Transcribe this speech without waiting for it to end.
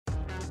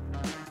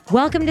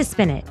Welcome to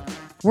Spin It.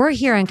 We're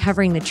here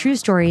uncovering the true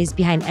stories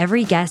behind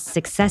every guest's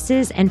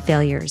successes and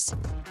failures.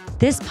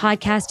 This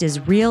podcast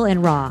is real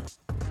and raw.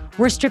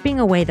 We're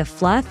stripping away the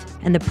fluff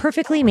and the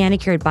perfectly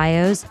manicured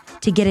bios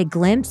to get a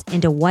glimpse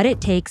into what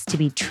it takes to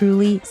be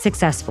truly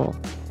successful.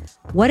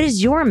 What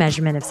is your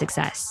measurement of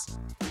success?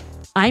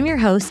 I'm your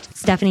host,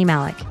 Stephanie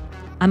Malik.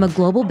 I'm a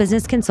global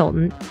business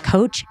consultant,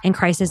 coach, and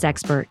crisis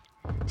expert.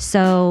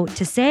 So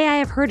to say I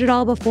have heard it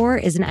all before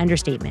is an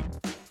understatement.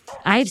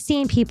 I've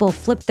seen people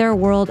flip their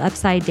world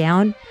upside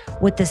down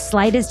with the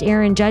slightest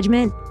error in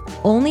judgment,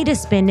 only to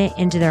spin it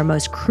into their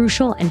most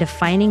crucial and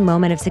defining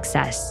moment of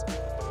success.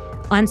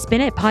 On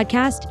Spin It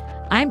podcast,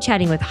 I'm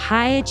chatting with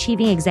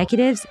high-achieving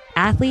executives,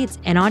 athletes,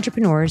 and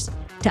entrepreneurs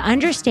to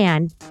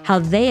understand how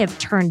they have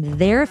turned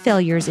their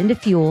failures into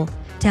fuel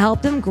to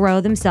help them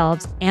grow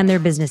themselves and their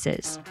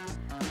businesses.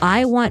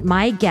 I want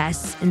my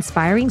guests'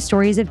 inspiring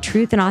stories of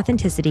truth and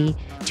authenticity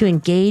to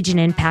engage and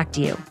impact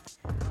you.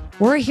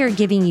 We're here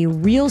giving you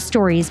real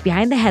stories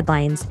behind the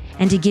headlines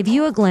and to give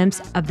you a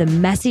glimpse of the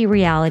messy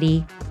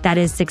reality that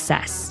is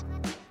success.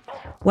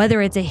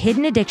 Whether it's a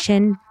hidden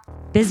addiction,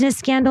 business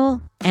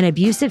scandal, an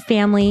abusive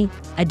family,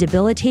 a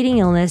debilitating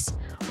illness,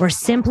 or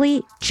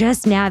simply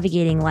just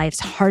navigating life's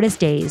hardest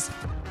days,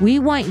 we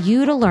want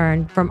you to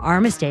learn from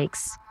our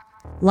mistakes.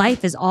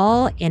 Life is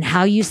all in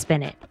how you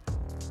spin it.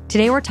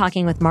 Today we're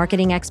talking with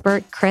marketing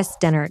expert Chris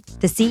Dennert,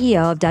 the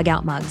CEO of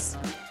Dugout Mugs.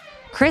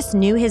 Chris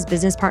knew his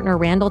business partner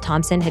Randall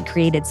Thompson had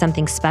created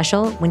something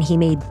special when he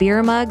made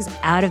beer mugs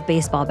out of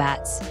baseball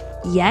bats.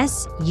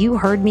 Yes, you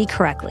heard me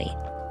correctly.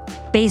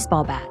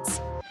 Baseball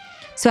bats.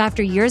 So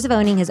after years of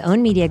owning his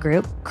own media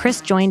group, Chris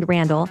joined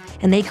Randall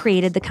and they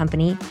created the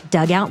company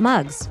Dugout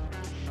Mugs.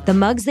 The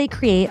mugs they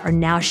create are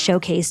now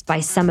showcased by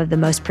some of the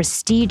most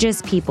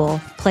prestigious people,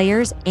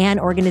 players,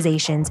 and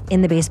organizations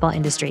in the baseball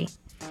industry.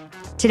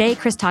 Today,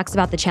 Chris talks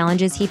about the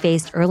challenges he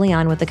faced early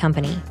on with the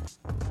company.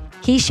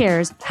 He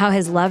shares how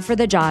his love for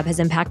the job has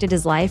impacted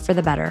his life for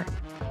the better.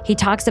 He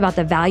talks about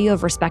the value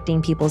of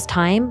respecting people's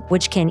time,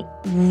 which can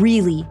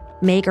really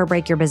make or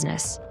break your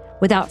business.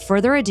 Without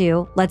further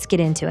ado, let's get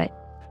into it.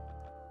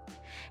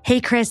 Hey,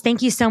 Chris,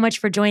 thank you so much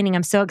for joining.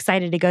 I'm so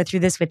excited to go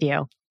through this with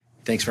you.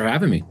 Thanks for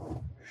having me.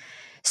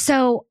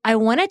 So I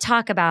want to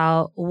talk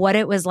about what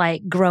it was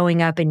like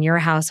growing up in your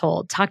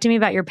household. Talk to me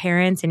about your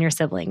parents and your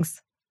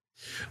siblings.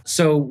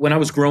 So when I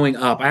was growing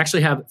up, I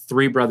actually have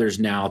three brothers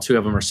now. Two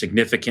of them are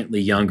significantly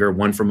younger,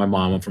 one from my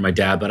mom, one from my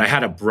dad. But I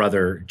had a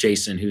brother,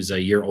 Jason, who's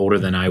a year older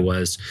than I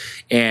was.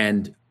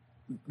 And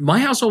my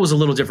household was a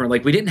little different.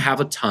 Like we didn't have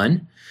a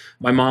ton.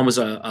 My mom was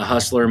a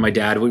hustler. My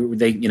dad,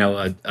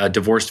 a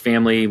divorced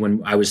family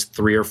when I was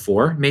 3 or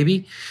 4,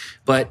 maybe.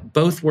 But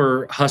both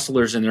were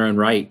hustlers in their own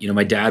right.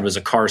 My dad was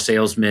a car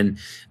salesman,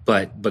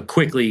 but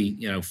quickly,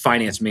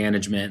 finance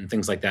management and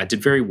things like that.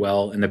 Did very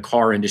well in the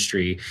car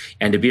industry.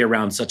 And to be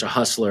around such a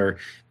hustler,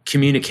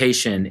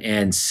 communication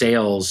and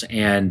sales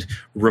and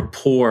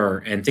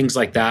rapport and things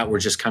like that were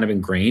just kind of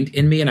ingrained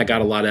in me. And I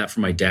got a lot of that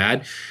from my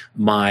dad.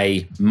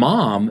 My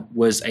mom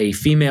was a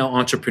female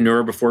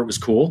entrepreneur before it was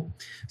cool.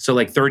 So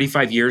like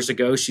 35 years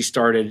ago, she's a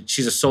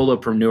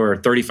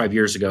solopreneur 35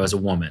 years ago as a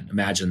woman.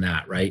 Imagine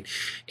that, right?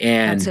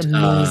 And that's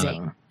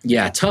amazing.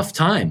 Tough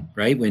time,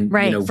 right? When for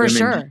women,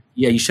 sure.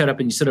 Yeah, you shut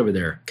up and you sit over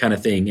there kind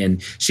of thing.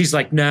 And she's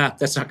like, nah,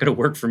 that's not going to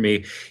work for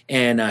me.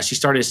 And she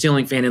started a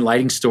ceiling fan and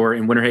lighting store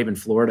in Winter Haven,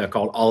 Florida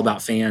called All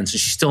About Fans. So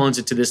she still owns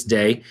it to this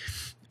day.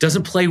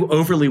 Doesn't play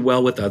overly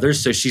well with others.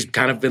 So she's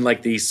kind of been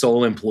like the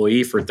sole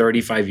employee for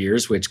 35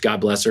 years, which God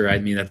bless her. I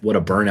mean, what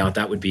a burnout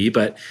that would be.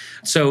 But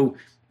so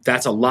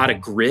that's a lot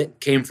of grit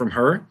came from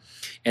her.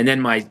 And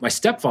then my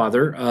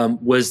stepfather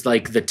was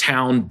like the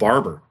town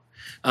barber.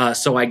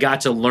 So I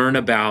got to learn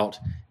about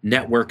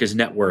network is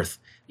net worth.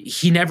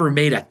 He never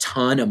made a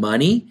ton of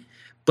money,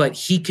 but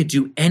he could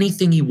do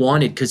anything he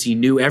wanted because he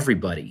knew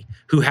everybody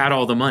who had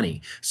all the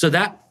money. So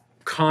that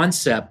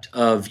concept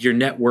of your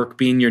network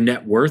being your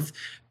net worth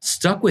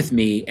stuck with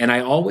me. And I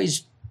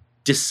always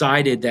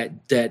decided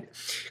that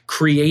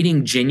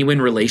creating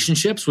genuine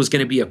relationships was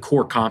going to be a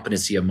core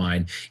competency of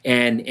mine.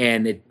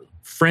 And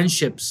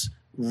friendships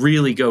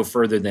really go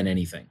further than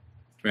anything,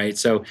 right?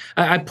 So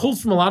I pulled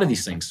from a lot of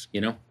these things,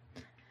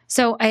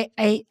 So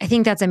I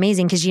think that's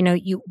amazing because,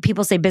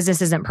 people say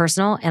business isn't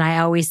personal. And I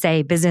always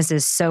say business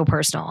is so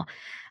personal.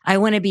 I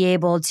want to be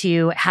able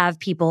to have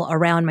people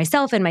around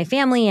myself and my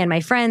family and my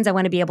friends. I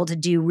want to be able to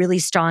do really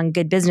strong,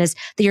 good business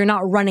that you're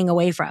not running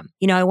away from.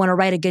 I want to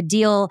write a good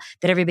deal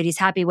that everybody's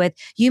happy with.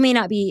 You may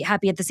not be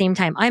happy at the same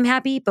time I'm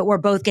happy, but we're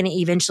both going to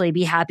eventually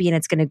be happy and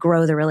it's going to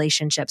grow the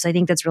relationship. So I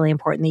think that's really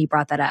important that you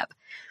brought that up.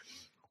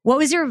 What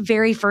was your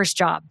very first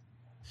job?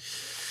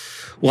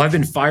 Well, I've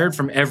been fired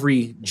from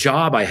every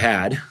job I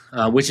had,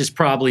 which is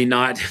probably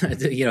not,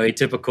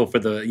 atypical for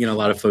a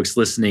lot of folks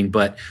listening.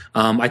 But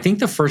I think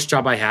the first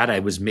job I had, I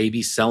was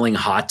maybe selling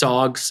hot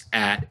dogs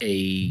at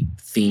a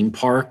theme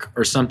park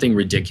or something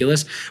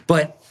ridiculous.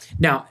 But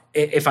now,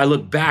 if I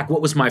look back,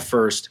 what was my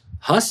first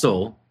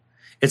hustle?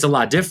 It's a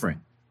lot different,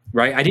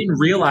 right? I didn't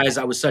realize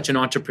I was such an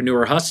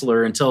entrepreneur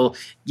hustler until,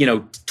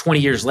 20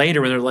 years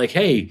later when they're like,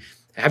 hey,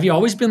 have you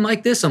always been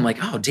like this? I'm like,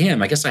 oh,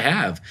 damn, I guess I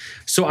have.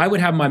 So I would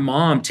have my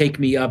mom take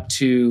me up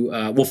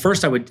to,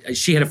 first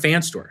she had a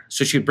fan store.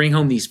 So she would bring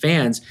home these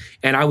fans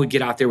and I would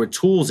get out there with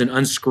tools and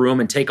unscrew them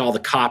and take all the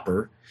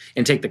copper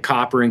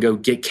and go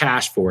get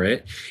cash for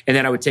it. And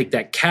then I would take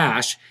that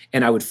cash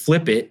and I would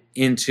flip it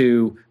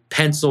into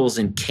pencils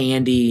and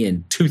candy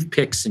and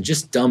toothpicks and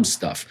just dumb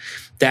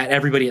stuff that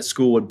everybody at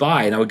school would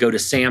buy. And I would go to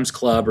Sam's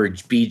Club or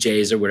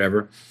BJ's or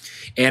whatever,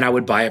 and I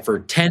would buy it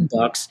for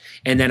 $10.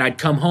 And then I'd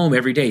come home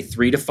every day,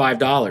 $3 to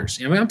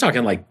 $5. I mean, I'm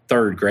talking like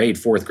third grade,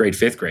 fourth grade,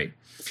 fifth grade.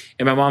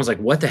 And my mom's like,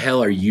 what the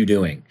hell are you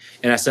doing?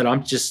 And I said,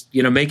 I'm just,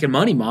 making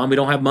money, Mom. We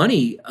don't have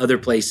money other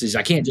places.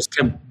 I can't just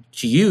come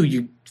to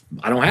you.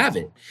 I don't have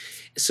it.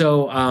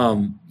 So,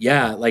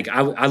 like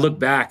I look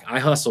back, I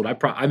hustled.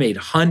 I made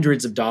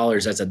hundreds of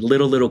dollars as a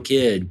little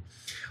kid,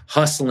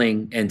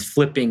 hustling and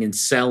flipping and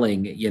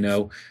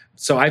selling,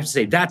 So I'd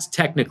say that's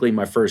technically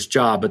my first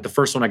job, but the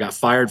first one I got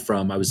fired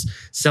from, I was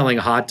selling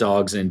hot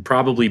dogs and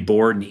probably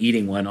bored and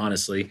eating one,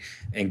 honestly,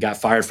 and got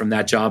fired from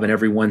that job and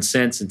every one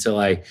since until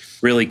I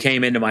really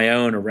came into my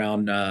own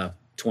around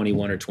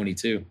 21 or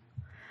 22.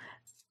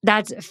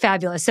 That's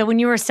fabulous. So when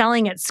you were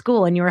selling at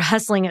school and you were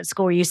hustling at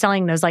school, were you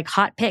selling those like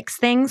hot picks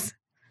things?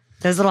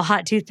 Those little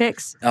hot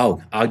toothpicks?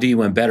 Oh, I'll do you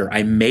one better.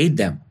 I made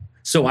them.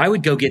 So I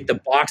would go get the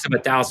box of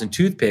 1,000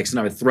 toothpicks and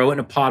I would throw it in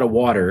a pot of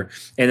water,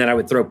 and then I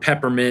would throw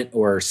peppermint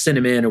or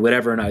cinnamon or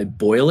whatever, and I would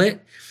boil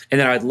it.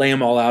 And then I would lay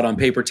them all out on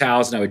paper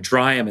towels and I would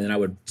dry them, and then I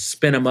would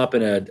spin them up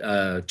in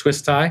a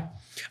twist tie.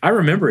 I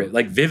remember it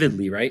like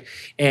vividly, right?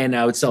 And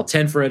I would sell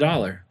 10 for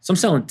 $1. So I'm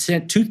selling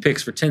 10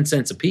 toothpicks for 10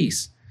 cents a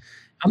piece.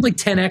 I'm like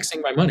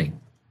 10xing my money.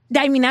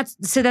 I mean, that's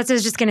what I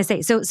was just going to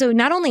say. So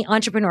not only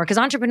entrepreneur, because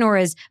entrepreneur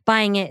is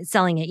buying it,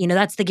 selling it,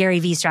 that's the Gary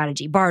Vee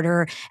strategy,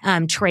 barter,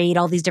 trade,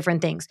 all these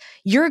different things.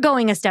 You're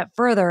going a step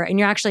further and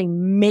you're actually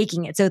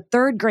making it. So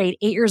third grade,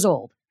 8 years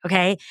old.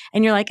 Okay.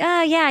 And you're like,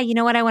 yeah, you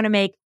know what? I want to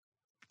make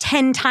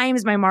 10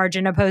 times my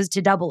margin opposed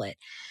to double it.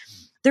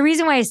 The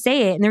reason why I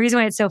say it and the reason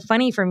why it's so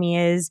funny for me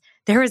is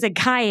there was a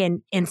guy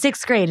in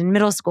sixth grade in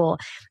middle school,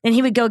 and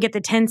he would go get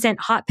the 10-cent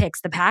hot picks,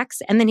 the packs,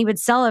 and then he would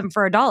sell them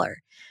for $1.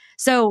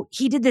 So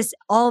he did this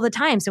all the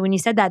time. So when you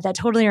said that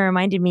totally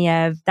reminded me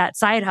of that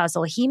side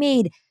hustle. He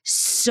made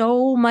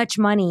so much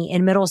money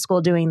in middle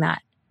school doing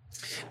that.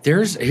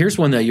 Here's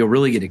one that you'll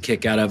really get a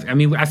kick out of. I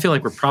mean, I feel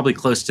like we're probably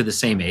close to the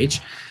same age.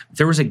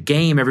 There was a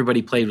game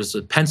everybody played was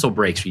with pencil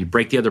breaks, where you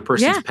break the other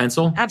person's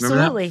pencil.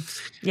 Absolutely.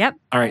 Yep.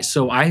 All right.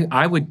 So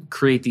I would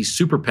create these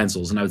super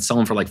pencils and I would sell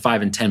them for like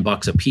 $5 and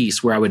 $10 a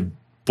piece, where I would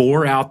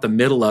bore out the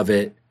middle of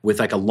it with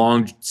like a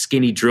long,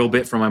 skinny drill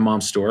bit from my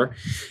mom's store.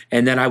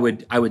 And then I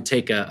would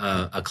take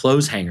a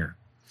clothes hanger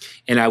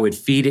and I would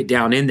feed it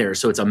down in there.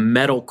 So it's a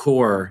metal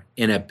core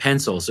in a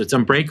pencil. So it's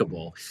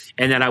unbreakable.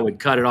 And then I would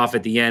cut it off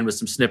at the end with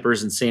some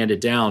snippers and sand it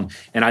down.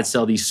 And I'd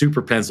sell these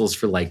super pencils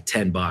for like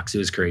 $10. It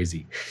was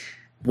crazy.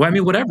 Well, I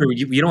mean, whatever.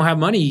 You don't have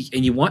money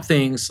and you want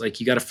things,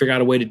 like you got to figure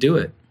out a way to do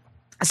it.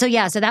 So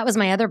that was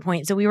my other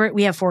point. So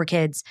we have 4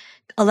 kids,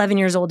 11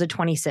 years old to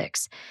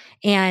 26,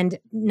 and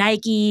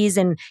Nikes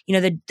and,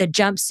 the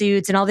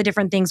jumpsuits and all the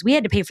different things. We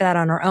had to pay for that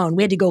on our own.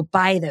 We had to go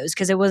buy those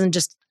because it wasn't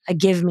just a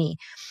give me.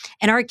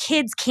 And our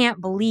kids can't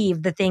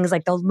believe the things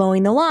like the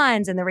mowing the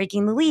lawns and the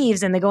raking the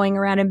leaves and the going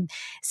around and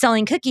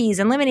selling cookies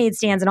and lemonade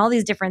stands and all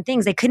these different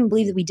things. They couldn't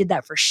believe that we did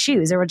that for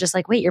shoes. They were just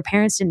like, wait, your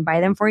parents didn't buy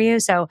them for you?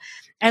 So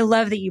I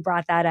love that you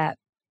brought that up.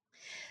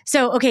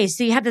 So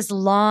you have this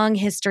long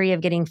history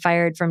of getting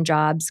fired from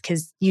jobs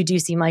because you do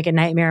seem like a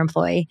nightmare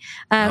employee.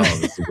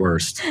 It's the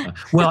worst.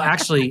 Well,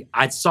 actually,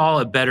 I saw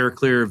a better,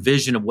 clearer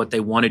vision of what they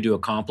wanted to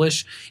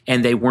accomplish,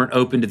 and they weren't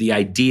open to the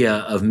idea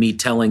of me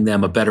telling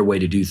them a better way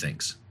to do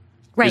things.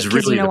 Right,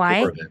 because you know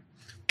why?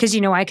 Because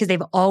Because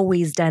they've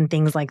always done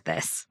things like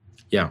this.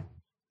 Yeah.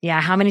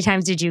 Yeah. How many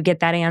times did you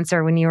get that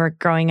answer when you were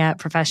growing up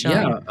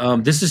professionally? Yeah.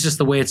 This is just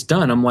the way it's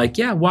done. I'm like,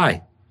 yeah,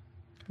 why?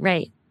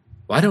 Right.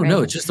 Well, I don't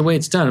know. It's just the way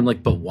it's done. I'm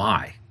like, but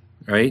why?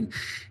 Right.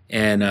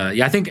 And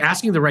I think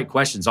asking the right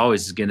questions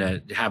always is going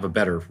to have a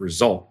better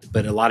result.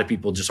 But a lot of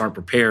people just aren't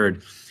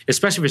prepared,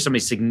 especially for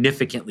somebody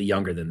significantly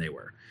younger than they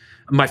were.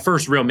 My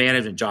first real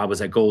management job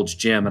was at Gold's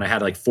Gym, and I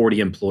had like 40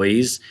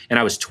 employees, and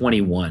I was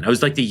 21. I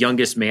was like the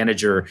youngest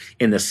manager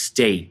in the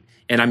state.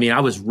 And I mean,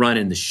 I was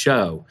running the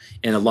show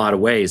in a lot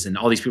of ways, and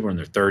all these people are in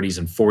their 30s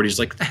and 40s.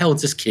 Like, what the hell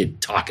is this kid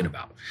talking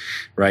about?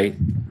 Right.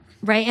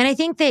 Right. And I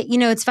think that,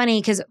 it's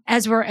funny because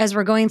as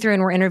we're going through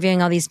and we're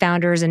interviewing all these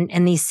founders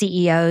and these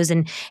CEOs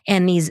and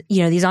these,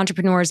 these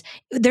entrepreneurs,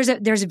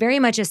 there's very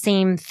much a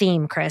same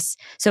theme, Chris.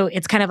 So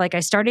it's kind of like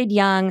I started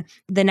young.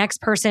 The next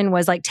person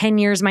was like 10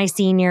 years my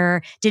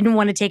senior, didn't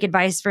want to take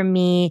advice from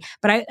me.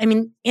 But I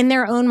mean, in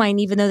their own mind,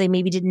 even though they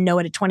maybe didn't know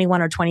it at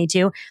 21 or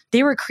 22,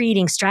 they were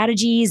creating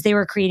strategies. They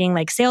were creating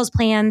like sales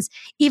plans,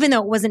 even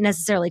though it wasn't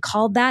necessarily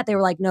called that. They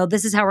were like, no,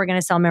 this is how we're going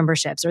to sell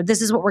memberships, or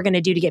this is what we're going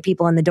to do to get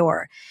people in the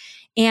door.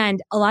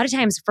 And a lot of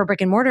times for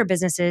brick and mortar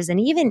businesses and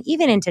even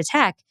into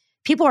tech,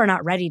 people are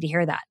not ready to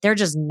hear that. They're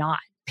just not,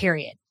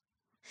 period.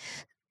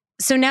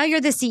 So now you're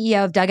the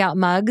CEO of Dugout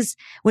Mugs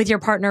with your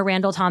partner,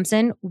 Randall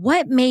Thompson.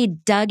 What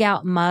made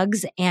Dugout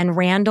Mugs and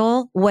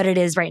Randall what it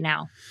is right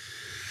now?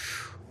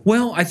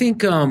 Well, I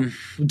think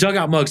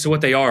dugout mugs, so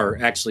what they are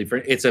actually,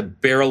 it's a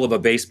barrel of a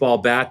baseball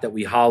bat that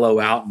we hollow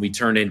out and we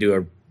turn into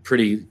a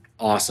pretty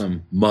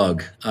awesome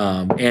mug.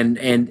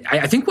 And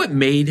I think what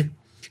made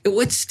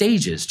it's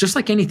stages, just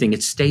like anything,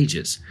 it's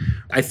stages.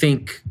 I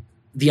think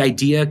the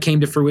idea came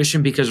to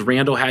fruition because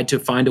Randall had to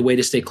find a way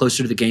to stay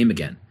closer to the game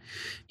again.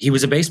 He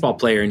was a baseball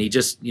player and he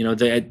just,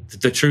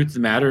 the truth of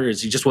the matter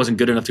is he just wasn't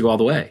good enough to go all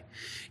the way.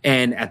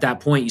 And at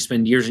that point, you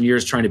spend years and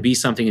years trying to be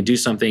something and do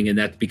something, and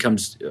that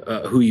becomes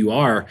who you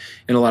are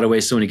in a lot of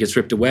ways. So when it gets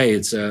ripped away,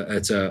 it's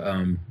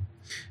time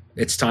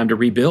to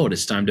rebuild.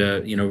 It's time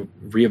to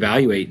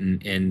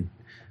reevaluate and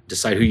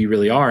decide who you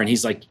really are. And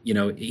he's like,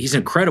 he's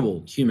an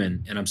incredible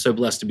human, and I'm so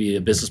blessed to be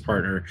a business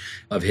partner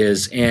of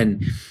his.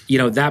 And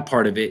that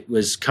part of it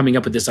was coming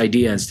up with this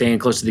idea and staying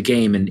close to the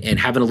game and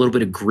having a little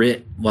bit of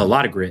grit, well, a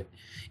lot of grit,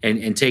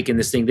 and taking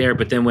this thing there.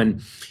 But then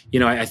when,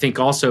 I think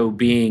also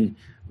being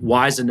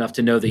wise enough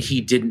to know that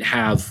he didn't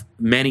have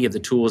many of the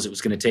tools it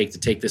was going to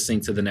take this thing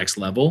to the next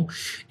level.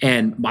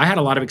 And I had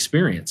a lot of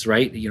experience,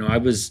 right?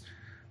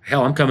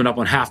 I'm coming up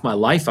on half my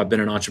life. I've been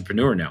an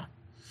entrepreneur now.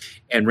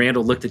 And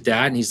Randall looked at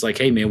that and he's like,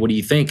 hey man, what do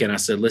you think? And I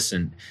said,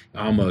 listen,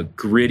 I'm a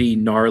gritty,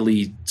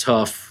 gnarly,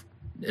 tough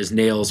as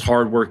nails,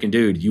 hardworking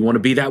dude. You want to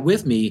be that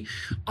with me?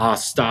 I'll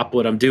stop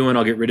what I'm doing.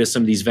 I'll get rid of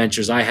some of these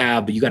ventures I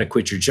have, but you got to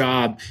quit your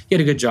job. He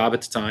had a good job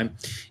at the time.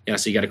 And I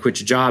said, you got to quit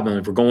your job. And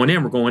if we're going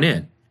in, we're going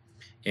in.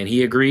 And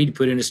he agreed,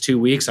 put in his 2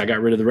 weeks. I got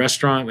rid of the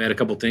restaurant. We had a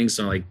couple things,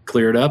 so I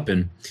cleared up,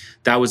 and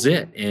that was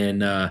it.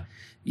 And,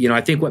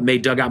 I think what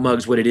made Dugout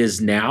Mugs what it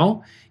is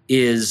now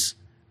is,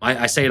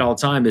 I say it all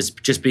the time, is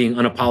just being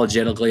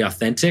unapologetically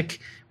authentic.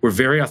 We're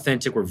very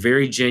authentic. We're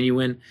very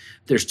genuine.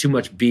 There's too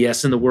much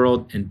BS in the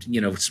world and,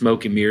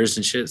 smoke and mirrors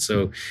and shit.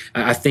 So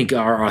I think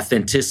our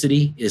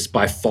authenticity is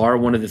by far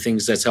one of the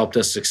things that's helped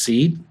us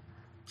succeed.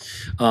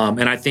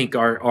 And I think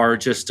we're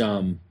just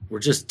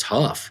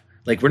tough.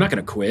 Like, we're not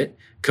going to quit.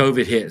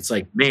 COVID hit. It's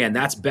like, man,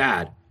 that's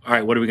bad. All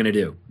right, what are we going to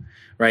do?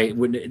 Right?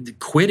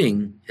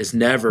 Quitting has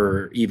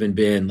never even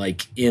been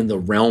like in the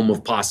realm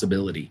of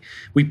possibility.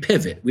 We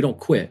pivot. We don't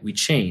quit. We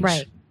change.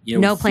 Right.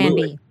 No plan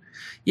B.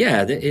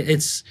 Yeah.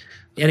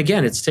 And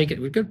again,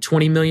 we've got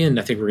 20 million.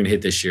 I think we're going to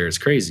hit this year. It's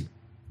crazy.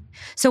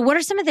 So what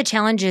are some of the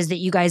challenges that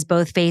you guys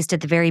both faced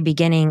at the very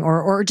beginning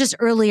or just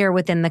earlier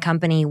within the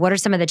company? What are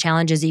some of the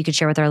challenges that you could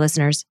share with our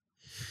listeners?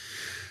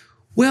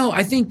 Well,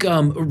 I think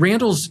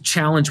Randall's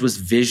challenge was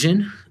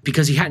vision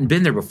because he hadn't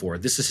been there before.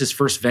 This is his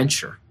first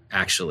venture,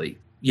 actually.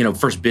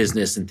 First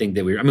business and thing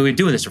that we've been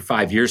doing this for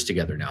 5 years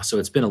together now. So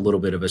it's been a little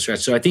bit of a stretch.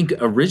 So I think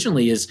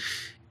originally is,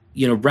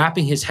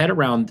 wrapping his head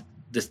around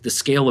the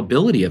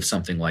scalability of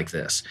something like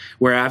this,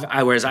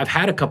 whereas I've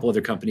had a couple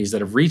other companies that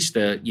have reached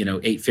the,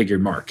 8-figure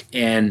mark.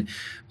 And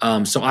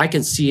so I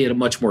can see it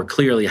much more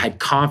clearly. I had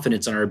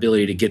confidence in our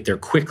ability to get there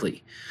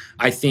quickly.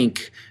 I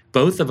think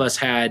both of us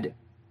had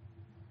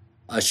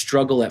a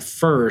struggle at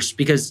first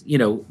because,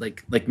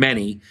 like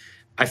many,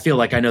 I feel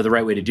like I know the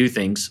right way to do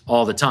things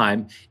all the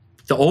time.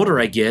 The older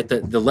I get,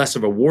 the less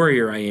of a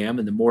warrior I am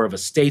and the more of a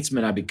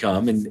statesman I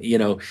become. And,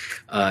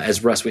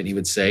 as Russ Whitney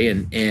would say,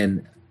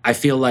 and I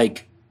feel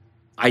like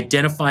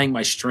identifying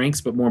my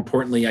strengths, but more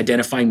importantly,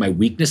 identifying my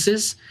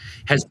weaknesses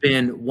has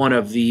been one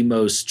of the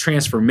most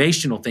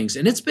transformational things.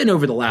 And it's been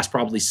over the last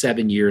probably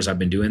 7 years I've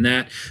been doing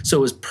that. So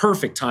it was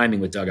perfect timing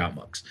with Dugout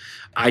Mugs.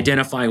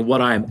 Identifying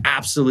what I'm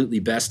absolutely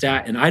best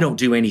at, and I don't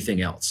do anything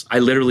else. I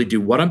literally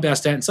do what I'm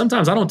best at, and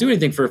sometimes I don't do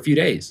anything for a few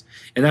days,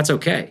 and that's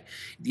okay.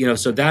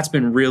 So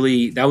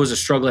that was a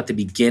struggle at the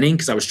beginning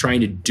because I was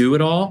trying to do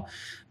it all.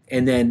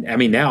 And then,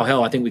 now,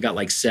 hell, I think we got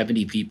like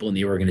 70 people in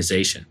the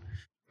organization.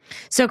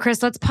 So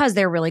Chris, let's pause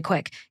there really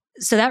quick.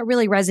 So that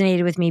really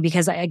resonated with me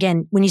because,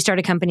 again, when you start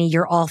a company,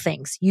 you're all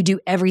things. You do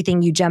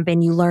everything. You jump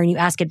in, you learn, you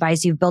ask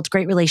advice, you've built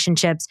great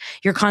relationships.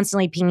 You're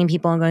constantly pinging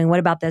people and going, what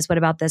about this? What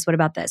about this? What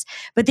about this?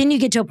 But then you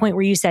get to a point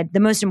where you said the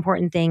most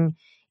important thing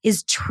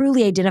is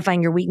truly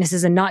identifying your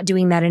weaknesses and not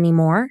doing that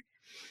anymore.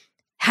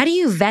 How do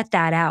you vet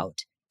that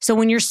out? So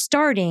when you're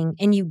starting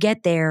and you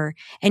get there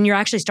and you're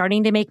actually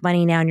starting to make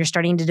money now and you're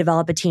starting to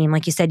develop a team,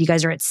 like you said, you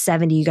guys are at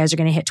 70, you guys are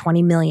going to hit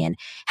 20 million.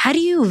 How do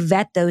you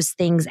vet those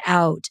things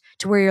out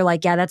to where you're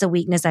like, yeah, that's a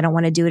weakness. I don't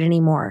want to do it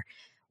anymore.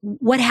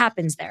 What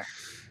happens there?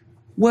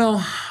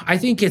 Well, I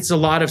think it's a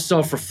lot of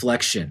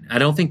self-reflection. I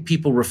don't think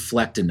people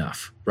reflect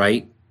enough,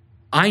 right?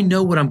 I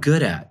know what I'm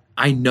good at.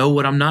 I know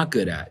what I'm not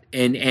good at.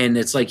 And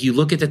it's like you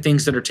look at the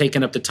things that are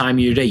taking up the time of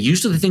your day.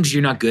 Usually the things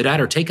you're not good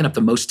at are taking up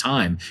the most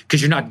time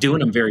because you're not doing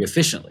them very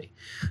efficiently.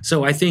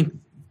 So I think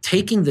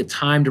taking the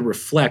time to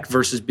reflect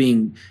versus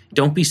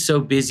don't be so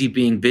busy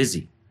being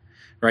busy,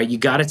 right? You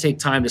got to take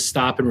time to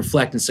stop and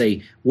reflect and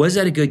say, was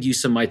that a good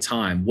use of my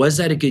time? Was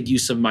that a good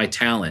use of my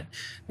talent?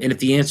 And if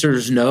the answer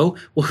is no,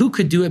 well, who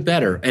could do it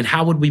better? And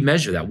how would we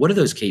measure that? What are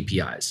those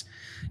KPIs?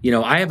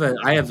 I have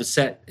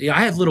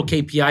little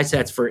KPI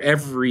sets for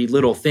every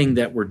little thing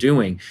that we're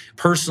doing,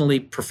 personally,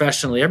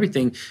 professionally,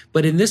 everything.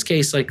 But in this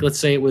case, like let's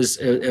say it was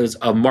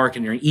a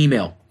marketing or an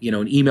email,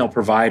 an email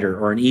provider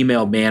or an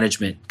email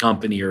management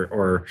company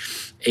or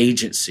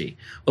agency.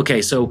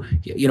 Okay, so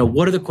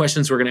what are the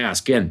questions we're going to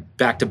ask? Again,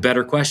 back to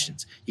better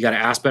questions. You got to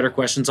ask better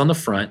questions on the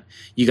front.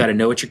 You got to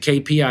know what your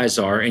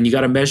KPIs are, and you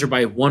got to measure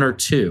by 1 or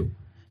 2.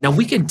 Now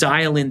we can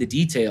dial in the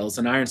details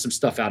and iron some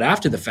stuff out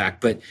after the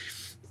fact, but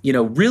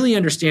really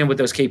understand what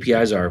those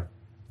KPIs are.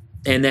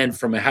 And then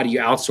from how do you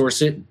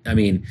outsource it? I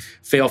mean,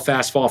 fail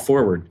fast, fall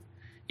forward,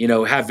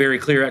 have very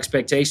clear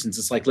expectations.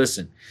 It's like,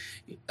 listen,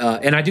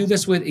 and I do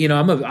this with,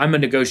 I'm a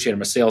negotiator,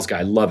 I'm a sales guy.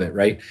 I love it.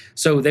 Right.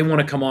 So they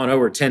want to come on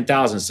over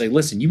 10,000 and say,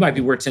 listen, you might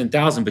be worth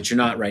 10,000, but you're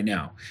not right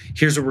now.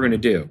 Here's what we're going to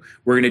do.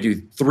 We're going to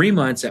do 3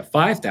 months at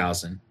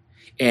 5,000.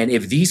 And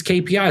if these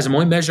KPIs, I'm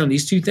only measuring on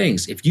these 2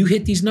 things. If you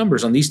hit these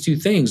numbers on these 2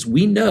 things,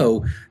 we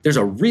know there's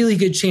a really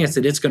good chance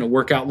that it's going to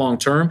work out long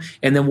term.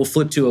 And then we'll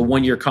flip to a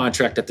 1-year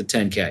contract at the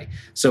 10K.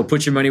 So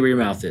put your money where your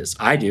mouth is.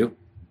 I do.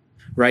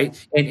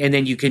 Right. And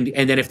then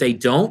and then if they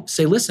don't,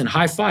 say, listen,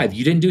 high five.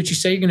 You didn't do what you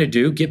say you're going to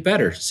do. Get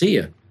better. See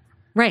ya.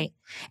 Right.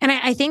 And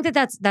I think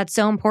that's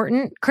so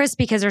important, Chris,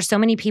 because there's so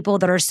many people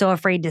that are so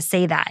afraid to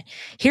say that.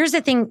 Here's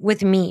the thing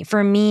with me,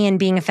 for me and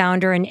being a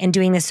founder and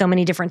doing this so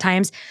many different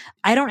times,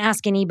 I don't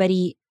ask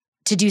anybody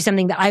to do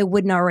something that I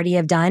wouldn't already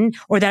have done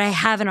or that I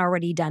haven't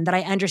already done, that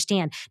I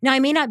understand. Now, I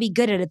may not be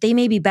good at it. They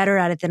may be better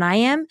at it than I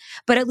am,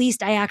 but at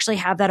least I actually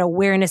have that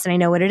awareness and I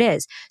know what it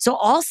is. So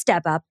I'll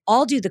step up,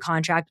 I'll do the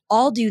contract,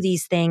 I'll do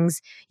these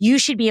things. You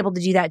should be able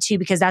to do that too,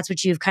 because that's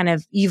what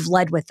you've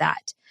led with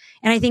that.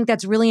 And I think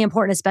that's really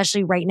important,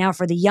 especially right now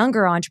for the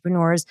younger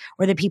entrepreneurs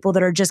or the people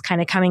that are just kind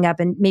of coming up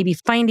and maybe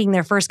finding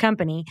their first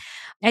company.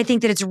 I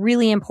think that it's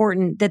really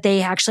important that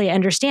they actually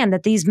understand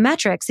that these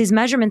metrics, these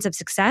measurements of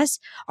success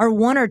are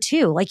 1 or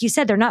 2. Like you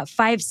said, they're not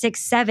 5,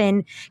 6,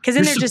 7, because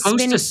then they're just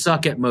supposed to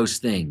suck at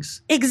most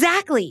things.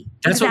 Exactly.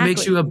 That's what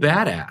makes you a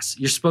badass.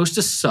 You're supposed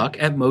to suck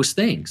at most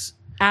things.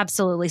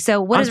 Absolutely.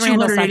 So what does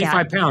Randall suck at? I'm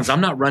 285 pounds.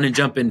 I'm not running,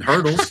 jumping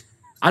hurdles.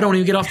 I don't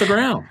even get off the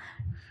ground.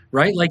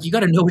 Right? Like you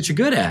got to know what you're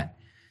good at.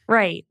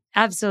 Right.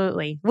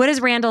 Absolutely. What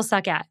does Randall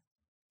suck at?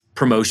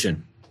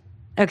 Promotion.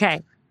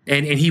 Okay.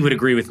 And he would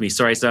agree with me.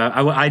 Sorry. So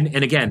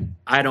and again,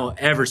 I don't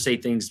ever say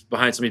things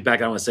behind somebody's back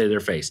I don't want to say to their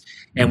face.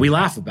 And we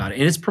laugh about it.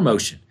 And it's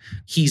promotion.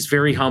 He's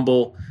very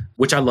humble,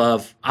 which I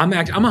love. I'm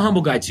a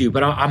humble guy too,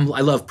 but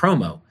I love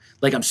promo.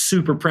 Like I'm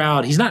super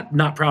proud. He's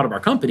not proud of our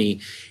company,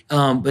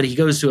 but he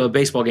goes to a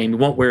baseball game. He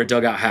won't wear a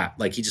dugout hat.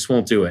 Like he just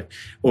won't do it.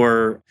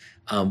 Or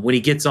when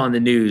he gets on the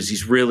news,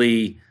 he's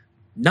really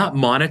not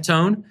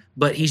monotone,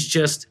 but he's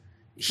just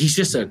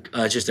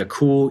a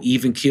cool,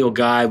 even keel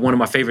guy. One of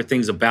my favorite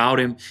things about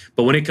him.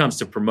 But when it comes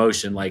to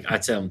promotion, like I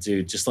tell him,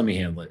 dude, just let me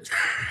handle it.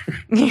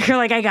 You're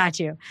like, I got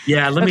you.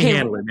 Yeah, let me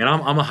handle it, man.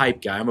 I'm a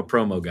hype guy. I'm a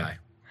promo guy.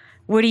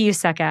 What do you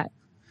suck at?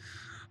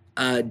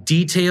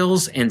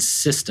 Details and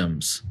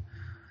systems.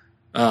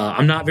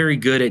 I'm not very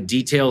good at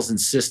details and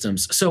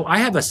systems. So I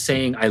have a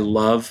saying I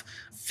love.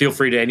 Feel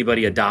free to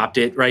anybody adopt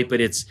it, right?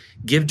 But it's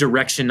give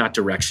direction, not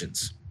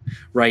directions,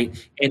 right?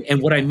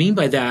 And what I mean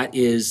by that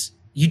is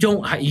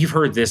you've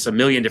heard this a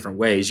million different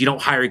ways. You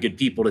don't hire good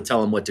people to tell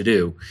them what to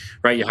do,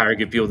 right? You hire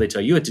good people, they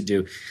tell you what to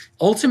do.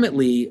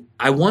 Ultimately,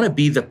 I want to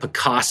be the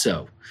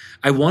Picasso.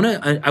 I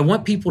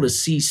want people to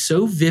see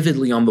so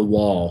vividly on the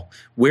wall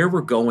where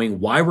we're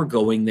going, why we're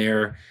going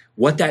there,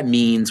 what that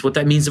means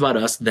about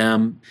us,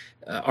 them,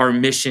 our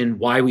mission,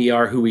 why we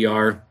are who we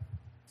are.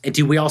 And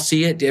do we all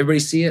see it? Did everybody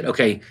see it?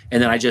 Okay.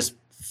 And then I just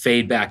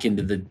fade back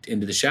into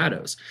the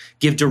shadows.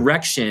 Give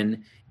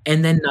direction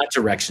and then not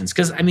directions.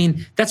 Because, I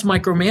mean, that's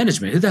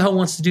micromanagement. Who the hell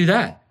wants to do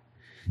that?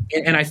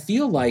 And I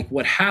feel like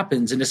what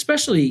happens, and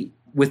especially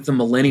with the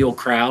millennial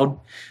crowd,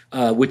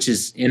 which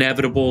is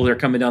inevitable, they're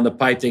coming down the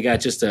pipe. They got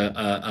just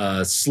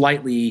a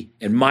slightly,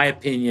 in my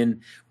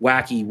opinion,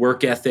 wacky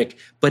work ethic,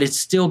 but it's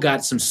still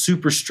got some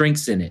super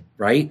strengths in it,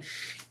 right?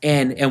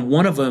 And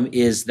one of them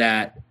is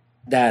that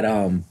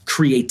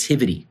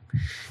creativity.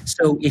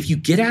 So if you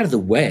get out of the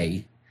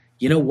way,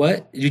 you know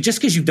what? Just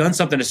because you've done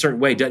something a certain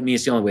way doesn't mean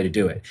it's the only way to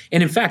do it.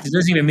 And in fact, it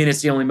doesn't even mean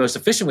it's the only most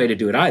efficient way to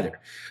do it either.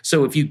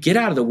 So if you get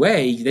out of the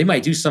way, they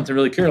might do something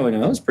really cool. Like, oh,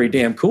 that was pretty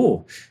damn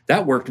cool.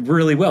 That worked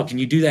really well. Can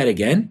you do that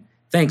again?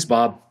 Thanks,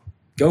 Bob.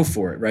 Go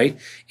for it, right?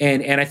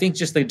 And I think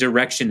just the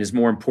direction is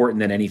more important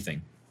than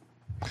anything.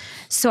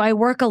 So I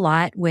work a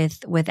lot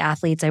with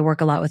athletes. I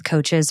work a lot with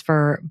coaches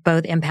for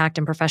both impact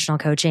and professional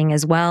coaching,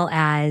 as well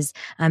as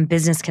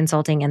business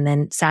consulting, and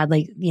then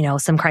sadly,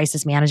 some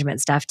crisis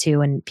management stuff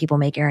too. And people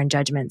make errant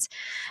judgments.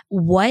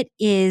 What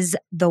is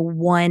the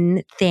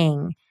one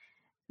thing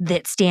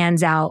that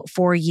stands out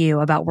for you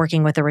about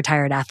working with a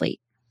retired athlete?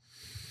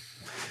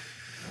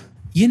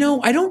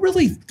 I don't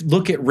really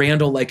look at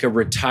Randall like a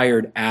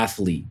retired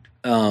athlete.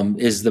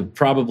 Is the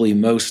probably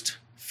most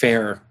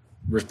fair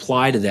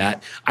reply to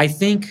that. I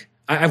think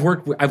I've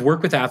worked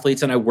with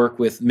athletes and I work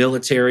with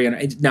military,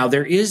 and now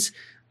there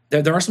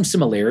are some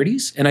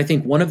similarities, and I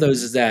think one of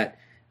those is that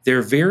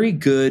they're very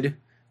good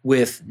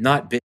with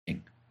not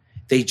bitching.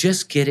 They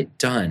just get it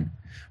done,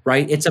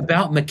 right? It's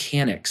about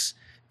mechanics.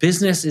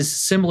 Business is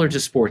similar to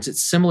sports.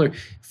 It's similar.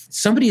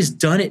 Somebody has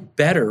done it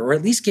better, or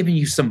at least given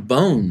you some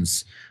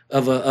bones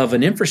of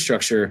an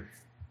infrastructure.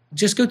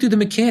 Just go through the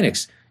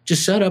mechanics.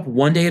 Just shut up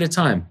one day at a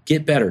time.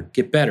 Get better,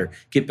 get better,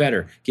 get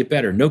better, get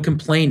better. No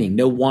complaining,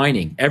 no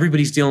whining.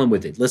 Everybody's dealing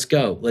with it. Let's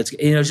go.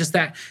 Just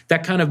that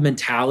kind of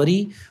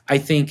mentality, I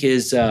think,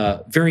 is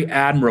very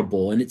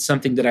admirable. And it's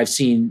something that I've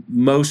seen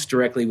most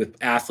directly with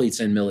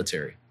athletes and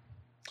military.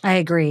 I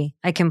agree.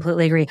 I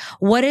completely agree.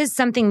 What is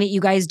something that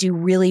you guys do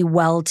really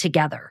well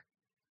together?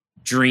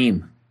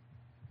 Dream.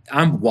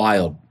 I'm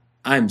wild.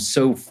 I'm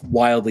so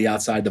wildly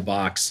outside the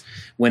box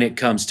when it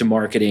comes to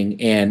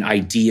marketing and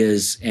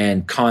ideas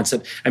and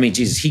concept. I mean,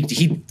 Jesus,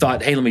 he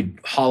thought, hey, let me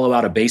hollow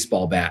out a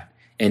baseball bat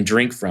and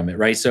drink from it,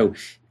 right? So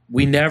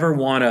we never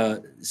want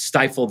to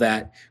stifle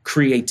that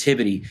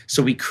creativity.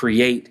 So we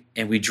create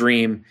and we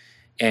dream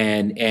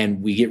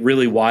and we get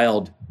really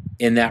wild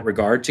in that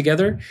regard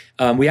together.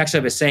 We actually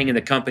have a saying in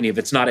the company: if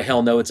it's not a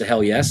hell no, it's a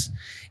hell yes.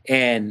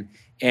 And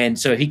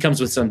so he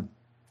comes with some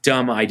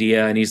dumb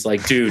idea and he's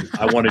like, dude,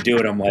 I want to do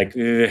it. I'm like,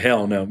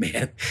 hell no,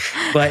 man.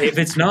 But if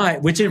it's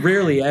not, which it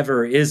rarely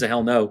ever is a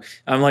hell no,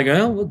 I'm like,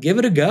 oh, well, give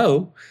it a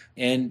go.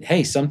 And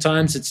hey,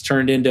 sometimes it's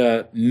turned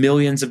into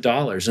millions of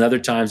dollars, and other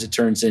times it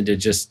turns into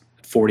just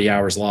 40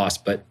 hours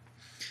lost. But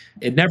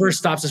it never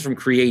stops us from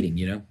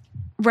creating,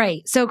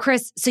 Right. So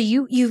Chris,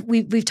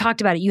 we've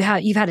talked about it. You've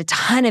had a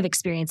ton of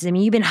experiences. I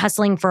mean, you've been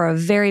hustling for a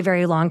very,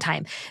 very long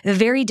time.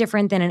 Very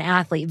different than an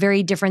athlete,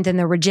 very different than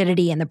the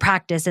rigidity and the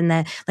practice and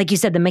like you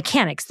said, the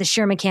mechanics, the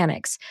sheer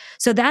mechanics.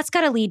 So that's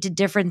got to lead to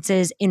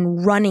differences in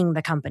running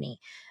the company.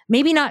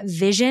 Maybe not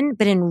vision,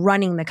 but in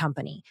running the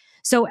company.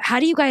 So how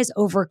do you guys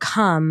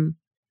overcome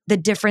the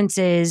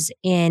differences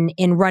in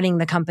running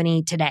the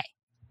company today?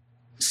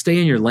 Stay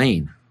in your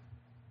lane.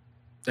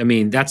 I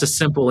mean, that's a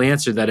simple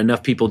answer that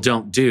enough people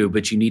don't do,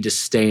 but you need to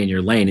stay in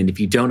your lane. And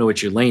if you don't know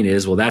what your lane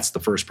is, well, that's the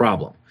first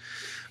problem.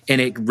 And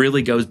it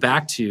really goes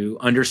back to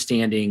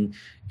understanding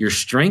your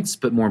strengths,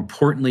 but more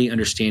importantly,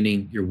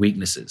 understanding your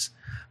weaknesses.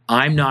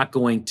 I'm not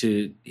going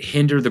to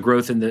hinder the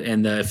growth and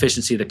the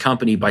efficiency of the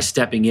company by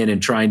stepping in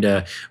and trying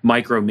to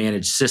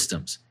micromanage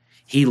systems.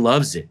 He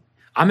loves it.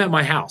 I'm at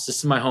my house. This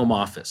is my home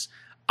office.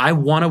 I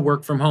want to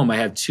work from home. I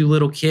have 2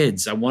 little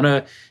kids. I want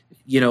to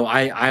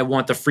I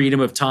want the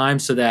freedom of time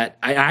so that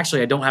I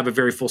don't have a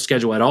very full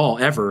schedule at all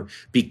ever,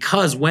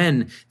 because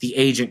when the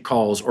agent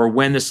calls or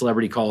when the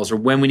celebrity calls or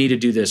when we need to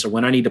do this or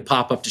when I need to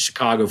pop up to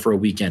Chicago for a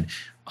weekend,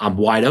 I'm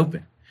wide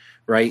open,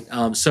 right?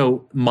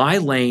 So my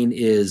lane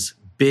is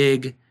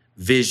big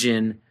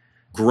vision,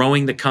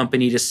 growing the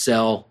company to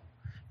sell,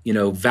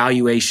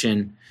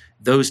 valuation,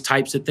 those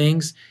types of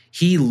things.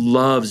 He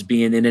loves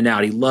being in and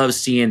out. He loves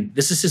seeing,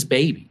 this is his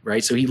baby,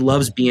 right? So he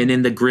loves being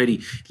in the gritty.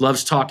 He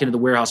loves talking to the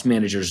warehouse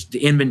managers,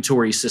 the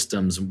inventory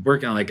systems, and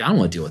working on I don't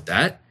want to deal with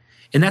that.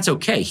 And that's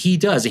okay. He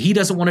does. He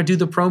doesn't want to do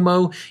the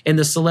promo and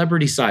the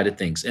celebrity side of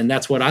things. And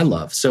that's what I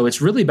love. So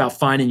it's really about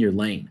finding your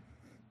lane.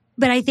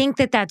 But I think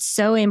that that's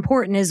so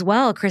important as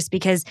well, Chris,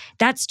 because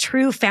that's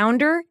true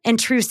founder and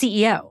true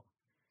CEO.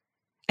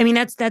 I mean,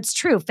 that's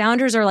true.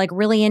 Founders are like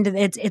really into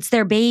it's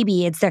their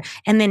baby.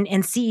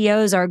 And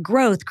CEOs are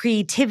growth,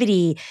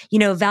 creativity,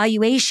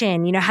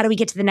 valuation, how do we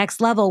get to the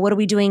next level? What are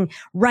we doing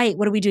right?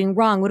 What are we doing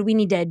wrong? What do we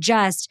need to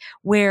adjust?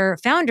 Where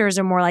founders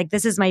are more like,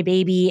 this is my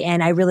baby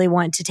and I really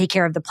want to take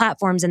care of the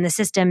platforms and the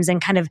systems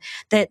and kind of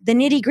the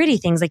nitty-gritty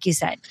things, like you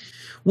said.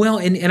 Well,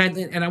 and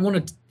I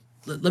want to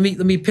let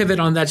me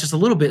pivot on that just a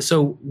little bit.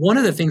 So one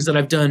of the things that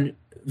I've done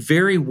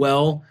very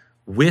well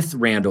with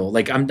Randall,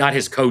 like I'm not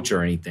his coach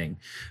or anything,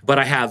 but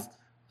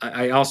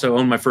I also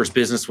owned my first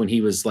business when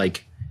he was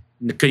like,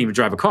 couldn't even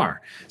drive a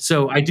car.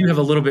 So I do have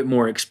a little bit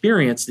more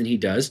experience than he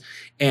does.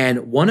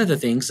 And one of the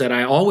things that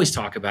I always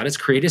talk about is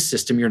create a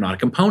system you're not a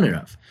component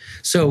of.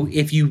 So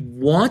if you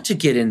want to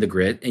get in the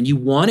grit and you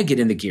want to get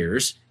in the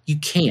gears, you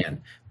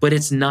can, but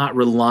it's not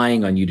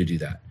relying on you to do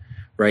that.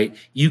 Right?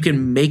 You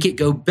can make it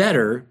go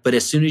better, but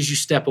as soon as you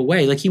step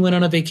away, like he went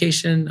on a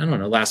vacation, I don't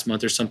know, last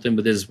month or something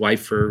with his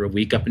wife for a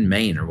week up in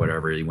Maine or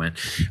whatever he went,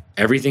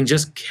 everything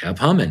just kept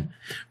humming,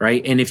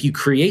 right? And if you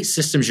create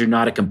systems you're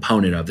not a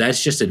component of,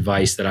 that's just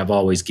advice that I've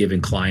always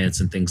given clients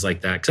and things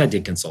like that, because I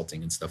did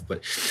consulting and stuff,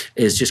 but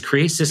is just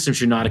create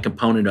systems you're not a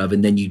component of,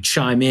 and then you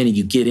chime in and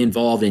you get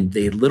involved in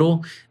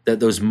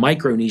those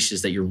micro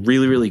niches that you're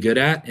really, really good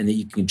at and that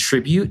you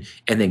contribute,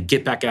 and then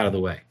get back out of the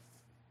way.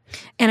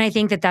 And I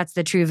think that that's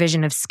the true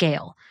vision of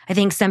scale. I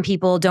think some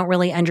people don't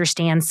really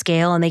understand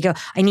scale and they go,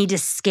 I need to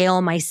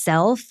scale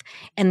myself.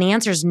 And the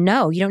answer is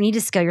no, you don't need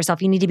to scale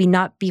yourself. You need to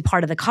not be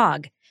part of the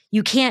cog.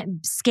 You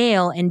can't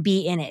scale and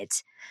be in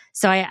it.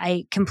 So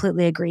I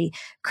completely agree.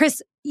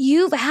 Chris,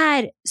 you've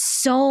had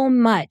so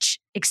much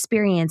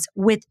experience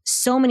with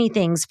so many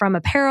things, from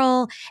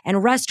apparel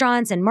and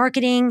restaurants and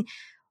marketing.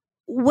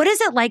 What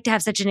is it like to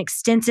have such an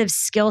extensive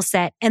skill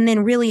set and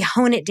then really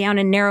hone it down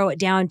and narrow it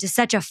down to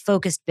such a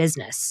focused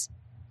business?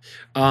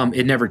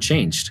 It never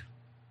changed.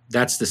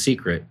 That's the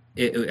secret.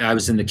 I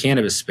was in the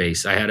cannabis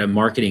space. I had a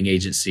marketing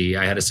agency.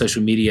 I had a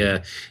social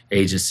media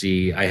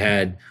agency. I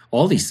had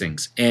all these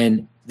things.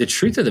 And the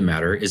truth of the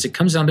matter is it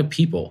comes down to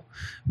people.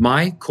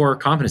 My core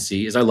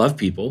competency is I love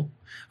people.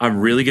 I'm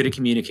really good at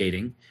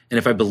communicating. And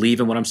if I believe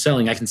in what I'm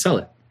selling, I can sell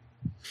it.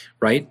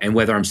 Right. And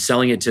whether I'm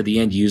selling it to the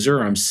end user,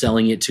 or I'm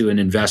selling it to an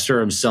investor,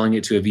 or I'm selling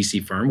it to a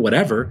VC firm,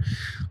 whatever,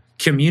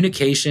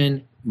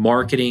 communication,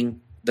 marketing,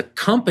 the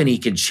company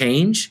can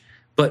change,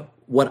 but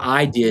what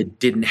I did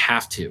didn't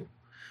have to.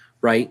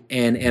 Right.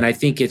 And I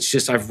think it's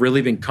just, I've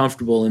really been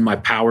comfortable in my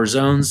power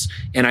zones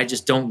and I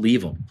just don't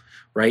leave them.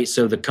 Right.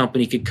 So the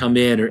company could come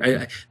in,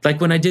 or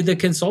like when I did the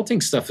consulting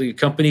stuff, the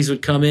companies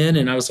would come in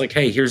and I was like,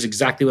 hey, here's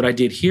exactly what I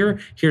did here.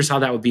 Here's how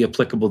that would be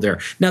applicable there.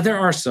 Now, there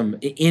are some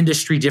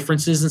industry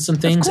differences and some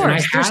things. Of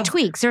course, and there's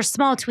tweaks. There's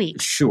small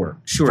tweaks. Sure.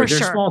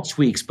 There's small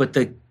tweaks, but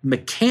the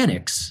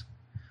mechanics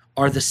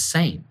are the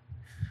same.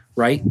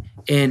 Right.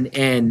 And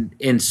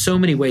in so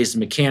many ways, the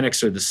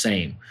mechanics are the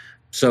same.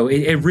 So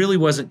it really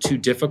wasn't too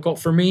difficult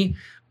for me.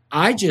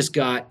 I just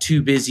got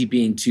too busy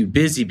being too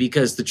busy,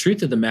 because the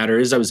truth of the matter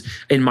is I was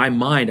in my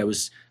mind,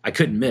 I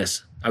couldn't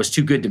miss. I was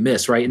too good to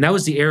miss. Right. And that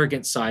was the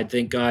arrogant side.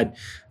 Thank God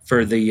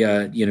for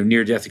the,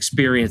 near-death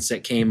experience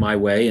that came my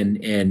way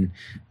and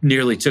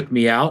nearly took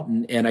me out.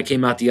 And I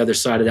came out the other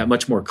side of that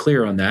much more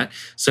clear on that.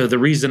 So the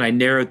reason I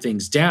narrowed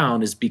things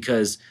down is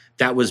because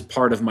that was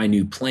part of my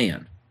new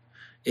plan.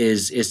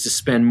 Is to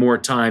spend more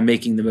time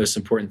making the most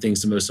important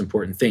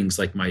things,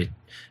 like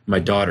my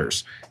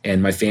daughters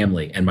and my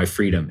family and my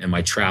freedom and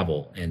my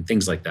travel and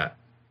things like that.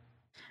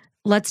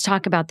 Let's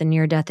talk about the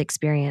near-death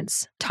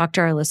experience. Talk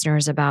to our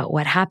listeners about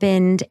what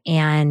happened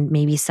and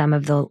maybe some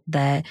of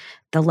the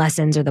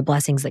lessons or the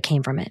blessings that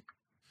came from it.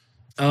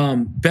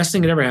 Best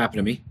thing that ever happened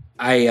to me.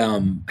 I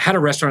had a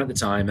restaurant at the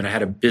time, and I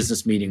had a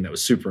business meeting that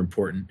was super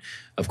important.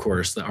 Of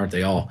course, aren't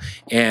they all?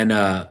 And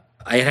I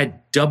had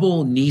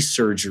double knee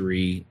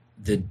surgery.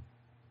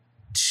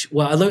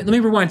 Let me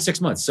rewind 6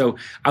 months. So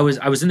I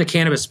was in the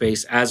cannabis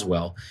space as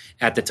well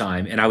at the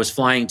time, and I was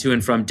flying to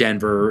and from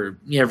Denver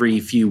every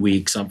few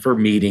weeks for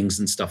meetings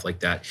and stuff like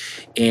that.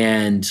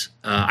 And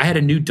I had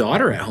a new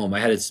daughter at home.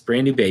 I had a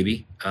brand new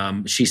baby.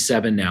 She's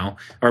 7 now,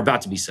 or about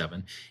to be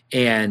 7.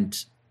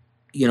 And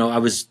I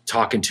was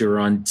talking to her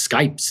on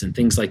Skypes and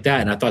things like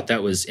that. And I thought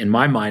that was, in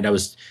my mind, I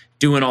was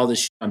doing all this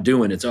shit I'm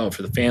doing. It's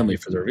for the family,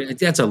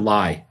 that's a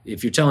lie.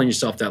 If you're telling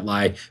yourself that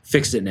lie,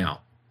 fix it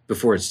now,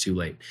 before it's too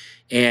late.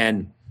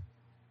 And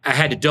I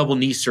had a double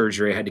knee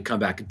surgery. I had to come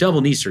back. Double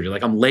knee surgery.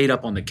 Like, I'm laid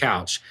up on the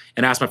couch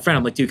and I asked my friend,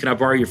 I'm like, dude, can I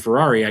borrow your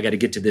Ferrari? I got to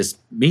get to this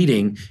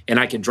meeting and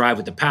I can drive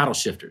with the paddle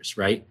shifters,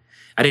 right?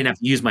 I didn't have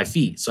to use my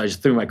feet. So I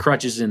just threw my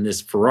crutches in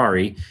this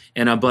Ferrari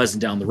and I'm buzzing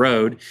down the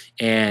road.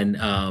 And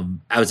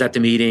I was at the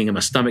meeting and my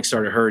stomach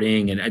started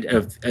hurting. And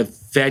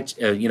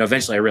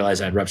eventually I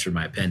realized I had ruptured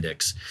my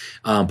appendix.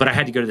 But I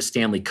had to go to the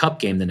Stanley Cup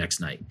game the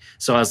next night.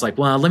 So I was like,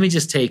 well, let me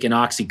just take an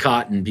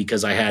Oxycontin,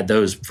 because I had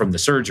those from the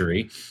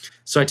surgery.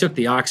 So I took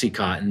the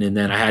Oxycontin, and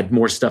then I had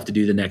more stuff to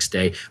do the next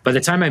day. By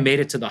the time I made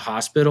it to the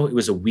hospital, it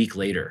was a week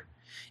later.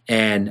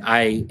 And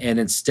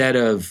instead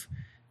of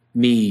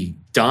me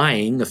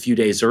dying a few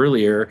days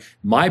earlier,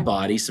 my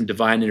body, some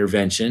divine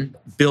intervention,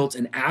 built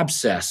an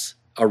abscess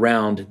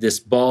around this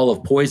ball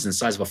of poison the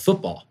size of a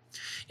football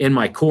in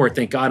my core.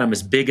 Thank God I'm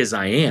as big as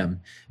I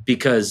am,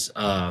 because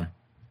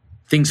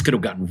things could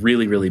have gotten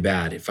really, really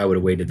bad if I would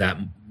have waited that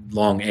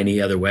long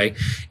any other way.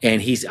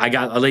 And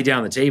I laid down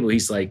on the table.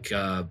 He's like,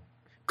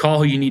 call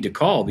who you need to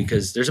call,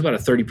 because there's about a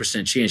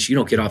 30% chance you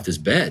don't get off this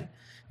bed.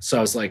 So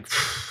I was like,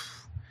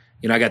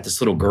 I got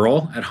this little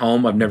girl at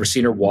home. I've never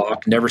seen her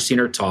walk, never seen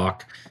her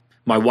talk.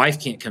 My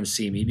wife can't come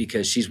see me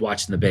because she's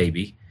watching the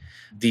baby.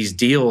 These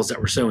deals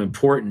that were so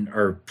important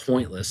are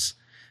pointless.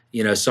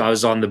 So I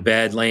was on the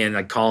bed laying,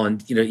 like calling,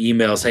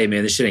 emails. Hey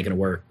man, this shit ain't gonna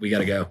work. We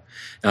gotta go.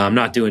 I'm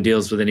not doing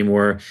deals with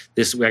anymore.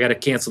 I got to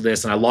cancel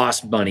this. And I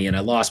lost money. And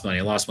it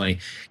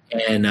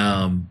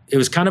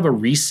was kind of a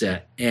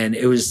reset. And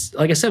it was,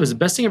 like I said, it was the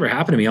best thing ever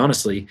happened to me,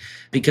 honestly,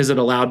 because it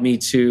allowed me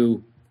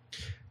to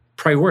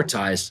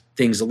prioritize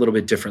things a little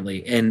bit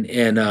differently. And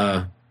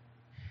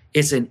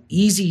it's an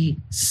easy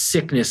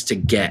sickness to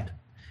get,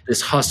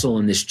 this hustle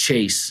and this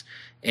chase,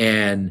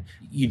 and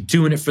you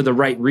doing it for the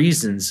right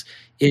reasons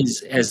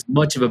is as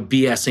much of a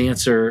BS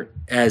answer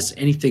as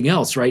anything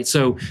else, right?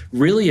 So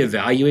really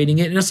evaluating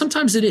it, and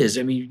sometimes it is.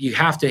 I mean, you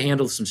have to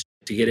handle some shit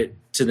to get it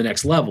to the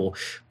next level,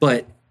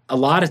 but a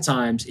lot of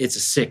times it's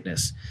a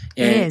sickness.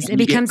 And it is. It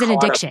becomes an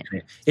addiction.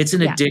 It's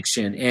an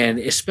addiction, and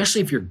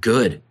especially if you're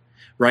good,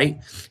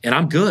 right? And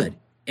I'm good.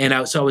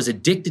 And so I was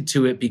addicted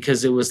to it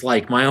because it was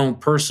like my own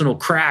personal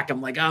crack.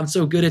 I'm like, I'm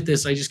so good at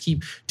this. I just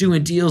keep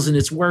doing deals and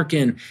it's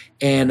working.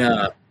 And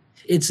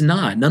it's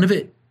not. None of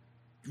it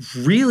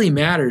really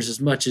matters as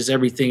much as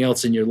everything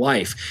else in your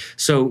life.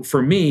 So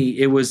for me,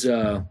 it was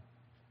a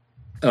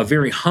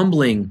very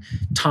humbling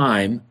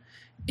time.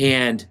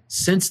 And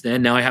since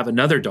then, now I have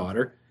another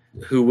daughter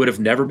who would have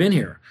never been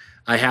here.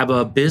 I have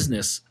a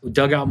business,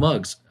 Dugout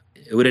Mugs.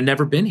 It would have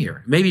never been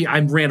here. Maybe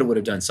Randall would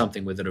have done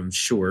something with it, I'm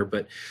sure.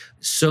 But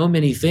so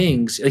many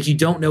things, like you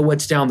don't know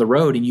what's down the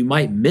road and you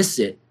might miss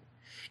it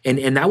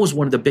And that was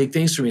one of the big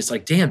things for me. It's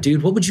like, damn,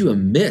 dude, what would you have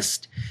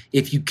missed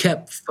if you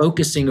kept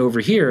focusing over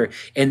here?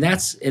 And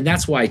that's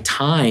why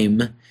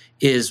time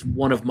is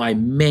one of my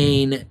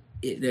main,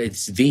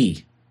 it's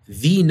the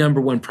number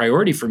one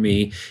priority for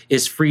me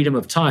is freedom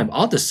of time.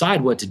 I'll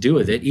decide what to do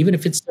with it, even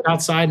if it's sit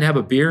outside and have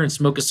a beer and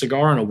smoke a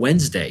cigar on a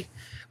Wednesday,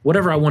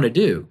 whatever I want to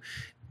do.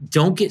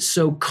 Don't get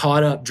so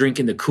caught up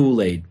drinking the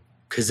Kool-Aid,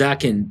 because that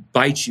can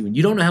bite you. And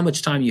you don't know how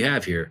much time you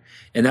have here.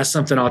 And that's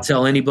something I'll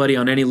tell anybody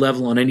on any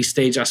level, on any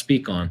stage I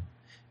speak on.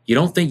 You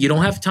don't think you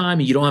don't have time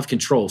and you don't have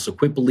control. So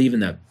quit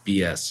believing that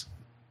BS.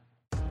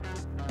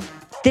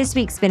 This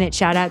week's Spin It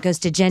shout out goes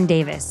to Jen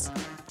Davis.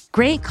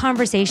 Great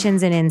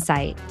conversations and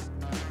insight.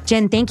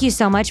 Jen, thank you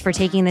so much for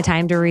taking the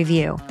time to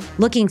review.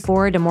 Looking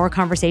forward to more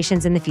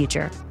conversations in the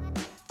future.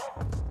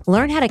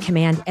 Learn how to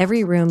command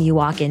every room you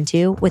walk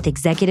into with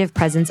Executive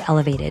Presence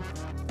Elevated,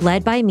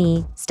 led by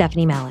me,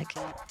 Stephanie Malik.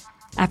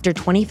 After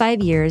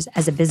 25 years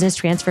as a business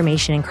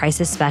transformation and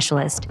crisis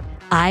specialist,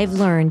 I've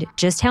learned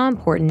just how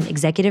important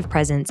executive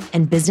presence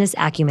and business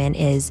acumen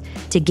is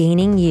to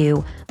gaining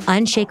you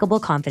unshakable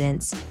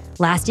confidence,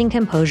 lasting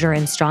composure,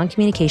 and strong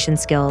communication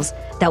skills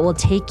that will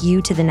take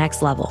you to the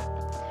next level.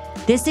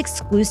 This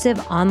exclusive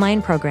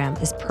online program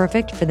is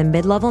perfect for the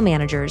mid-level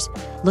managers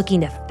looking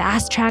to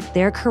fast-track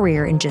their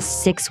career in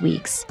just 6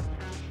 weeks.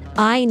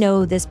 I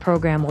know this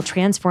program will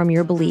transform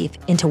your belief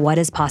into what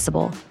is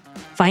possible.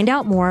 Find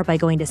out more by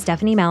going to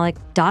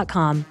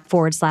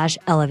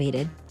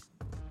stephaniemalik.com/elevated.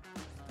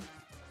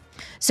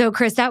 So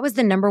Chris, that was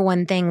the number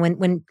one thing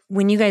when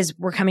you guys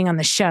were coming on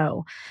the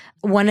show.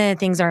 One of the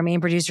things our main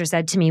producer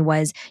said to me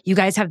was, you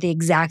guys have the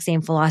exact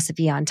same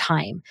philosophy on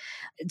time.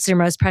 It's your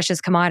most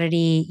precious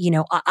commodity. You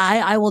know,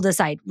 I will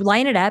decide.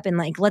 Line it up and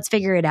let's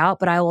figure it out,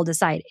 but I will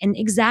decide. And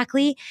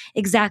exactly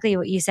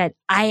what you said.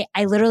 I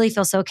literally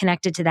feel so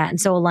connected to that and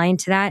so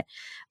aligned to that,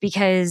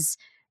 because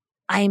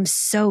I'm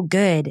so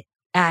good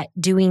at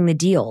doing the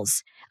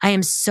deals. I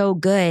am so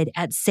good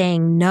at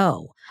saying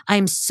no.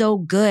 I'm so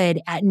good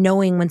at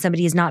knowing when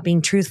somebody is not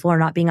being truthful or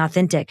not being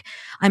authentic.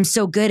 I'm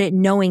so good at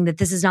knowing that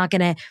this is not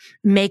going to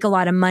make a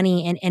lot of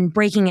money and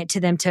breaking it to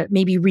them to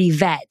maybe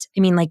revet. I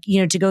mean,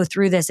 to go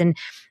through this and,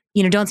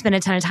 don't spend a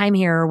ton of time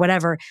here or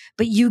whatever,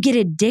 but you get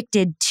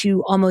addicted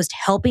to almost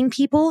helping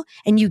people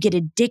and you get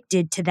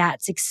addicted to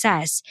that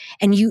success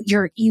and you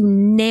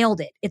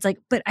nailed it. It's like,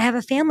 but I have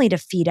a family to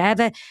feed.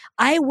 I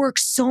work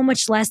so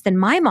much less than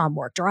my mom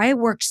worked, or I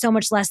worked so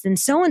much less than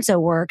so-and-so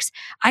works.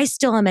 I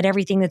still am at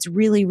everything that's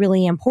really,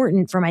 really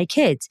important for my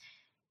kids.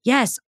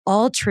 Yes,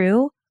 all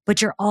true,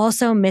 but you're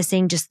also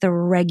missing just the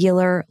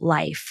regular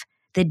life,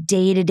 the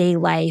day-to-day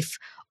life,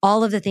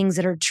 all of the things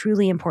that are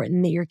truly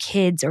important that your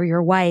kids or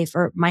your wife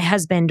or my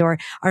husband or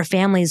our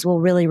families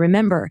will really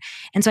remember.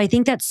 And so I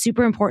think that's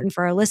super important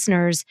for our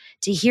listeners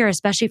to hear,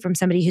 especially from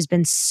somebody who's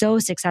been so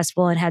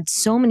successful and had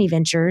so many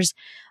ventures,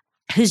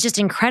 who's just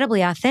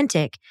incredibly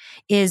authentic,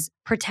 is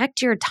protect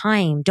your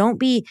time. Don't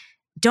be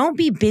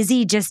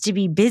busy just to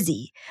be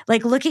busy.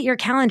 Look at your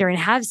calendar and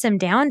have some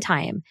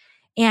downtime.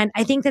 And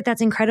I think that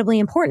that's incredibly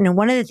important. And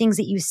one of the things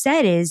that you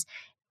said is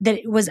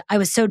that I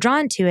was so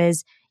drawn to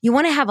is, you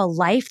want to have a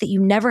life that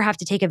you never have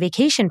to take a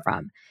vacation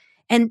from.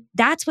 And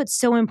that's what's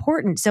so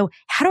important. So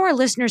how do our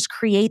listeners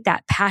create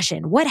that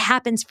passion? What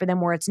happens for them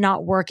where it's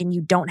not work and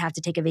you don't have to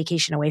take a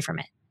vacation away from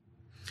it?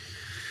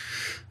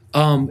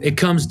 It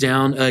comes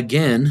down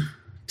again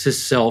to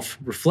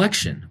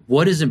self-reflection.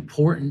 What is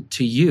important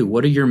to you?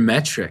 What are your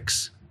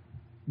metrics?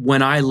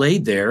 When I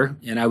laid there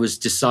and I was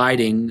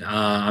deciding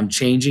I'm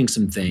changing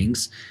some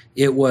things,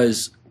 it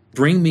was,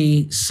 bring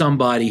me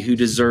somebody who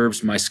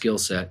deserves my skill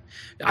set.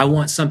 I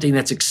want something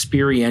that's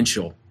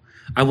experiential.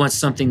 I want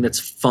something that's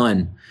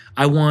fun.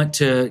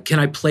 Can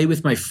I play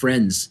with my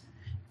friends?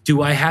 Can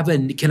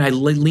I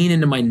lean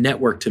into my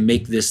network to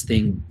make this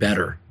thing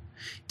better?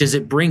 Does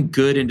it bring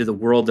good into the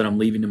world that I'm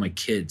leaving to my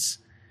kids?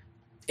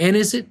 And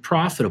is it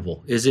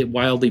profitable? Is it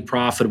wildly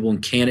profitable?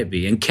 And can it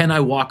be? And can I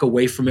walk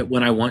away from it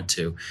when I want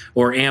to?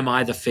 Or am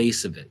I the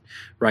face of it?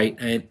 Right?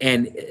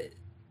 And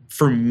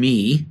for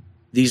me,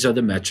 these are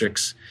the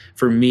metrics.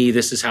 For me,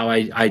 this is how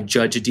I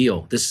judge a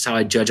deal. This is how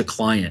I judge a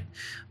client.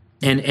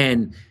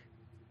 And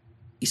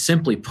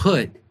simply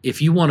put,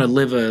 if you want to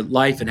live a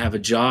life and have a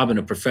job and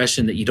a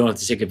profession that you don't have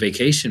to take a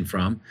vacation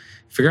from,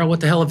 figure out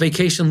what the hell a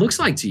vacation looks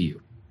like to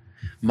you.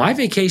 My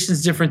vacation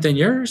is different than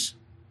yours.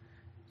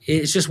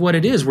 It's just what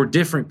it is. We're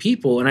different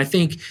people. And I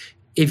think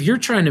if you're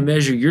trying to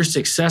measure your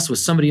success with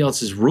somebody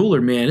else's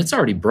ruler, man, it's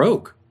already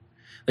broke.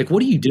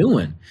 What are you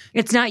doing?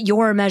 It's not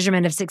your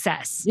measurement of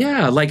success.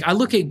 Yeah. I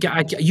look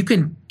at, you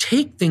can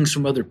take things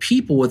from other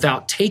people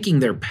without taking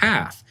their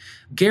path.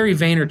 Gary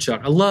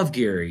Vaynerchuk, I love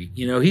Gary.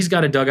 He's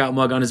got a dugout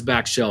mug on his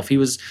back shelf. He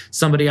was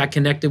somebody I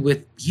connected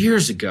with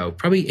years ago,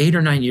 probably 8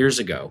 or 9 years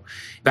ago,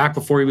 back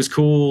before he was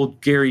cool,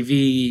 Gary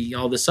V,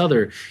 all this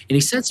other. And he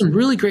said some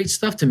really great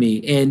stuff to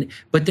me.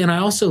 But then I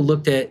also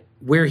looked at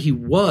where he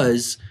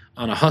was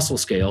on a hustle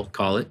scale,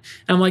 call it.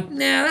 And I'm like,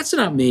 nah, that's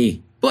not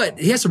me. but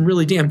he has some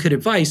really damn good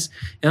advice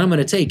and I'm going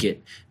to take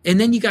it. And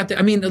then you got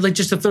like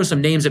just to throw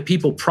some names that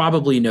people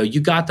probably know,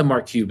 you got the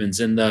Mark Cubans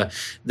and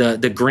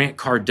the Grant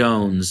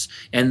Cardones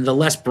and the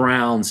Les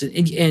Browns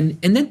and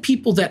then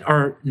people that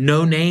are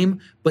no name,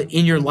 but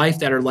in your life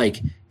that are like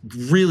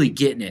really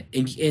getting it.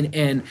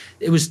 And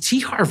it was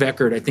T. Harv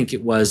Eker, I think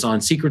it was, on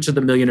Secrets of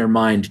the Millionaire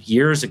Mind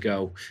years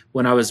ago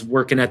when I was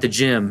working at the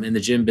gym in the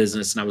gym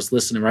business, and I was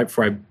listening right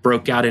before I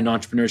broke out into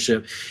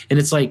entrepreneurship. And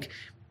it's like,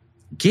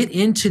 get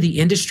into the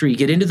industry,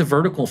 get into the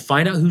vertical,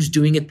 find out who's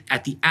doing it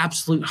at the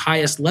absolute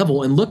highest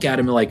level and look at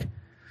them and like,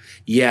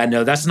 yeah,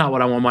 no, that's not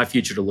what I want my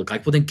future to look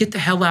like. Well, then get the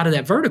hell out of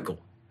that vertical,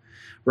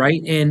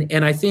 right?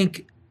 And I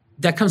think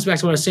that comes back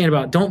to what I was saying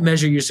about don't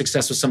measure your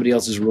success with somebody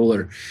else's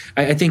ruler.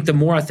 I think the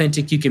more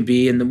authentic you can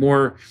be and the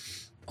more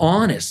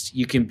honest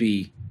you can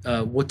be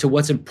to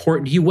what's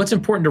important to you. What's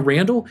important to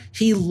Randall?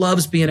 He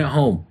loves being at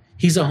home.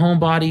 He's a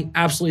homebody,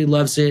 absolutely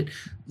loves it,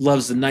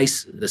 loves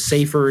the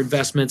safer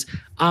investments.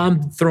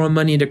 I'm throwing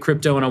money into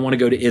crypto and I want to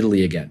go to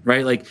Italy again,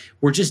 right? Like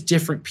we're just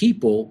different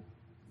people,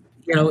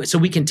 so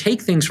we can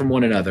take things from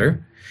one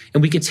another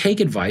and we could take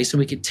advice and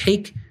we could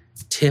take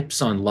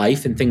tips on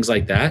life and things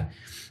like that.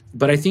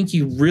 But I think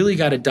you really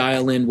got to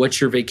dial in what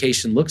your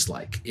vacation looks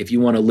like if you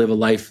want to live a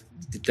life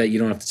that you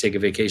don't have to take a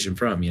vacation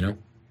from,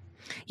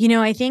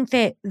 I think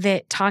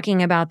that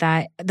talking about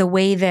that, the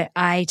way that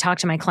I talk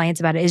to my clients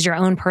about it is your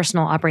own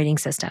personal operating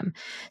system.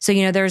 So,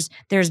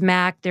 there's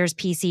Mac, there's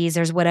PCs,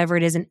 there's whatever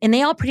it is. And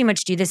they all pretty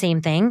much do the same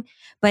thing,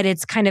 but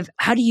it's kind of,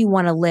 how do you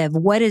want to live?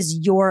 What is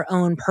your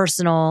own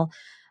personal,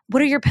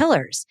 what are your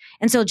pillars?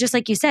 And so just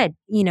like you said,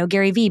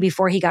 Gary Vee,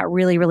 before he got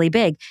really, really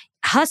big,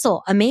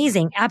 hustle,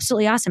 amazing,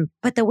 absolutely awesome.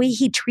 But the way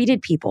he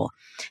treated people.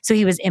 So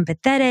he was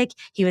empathetic,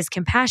 he was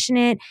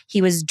compassionate,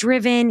 he was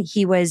driven,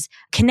 he was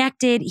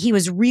connected. He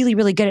was really,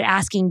 really good at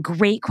asking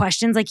great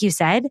questions, like you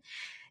said.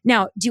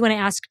 Now, do you want to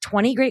ask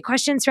 20 great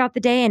questions throughout the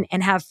day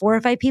and have 4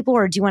 or 5 people?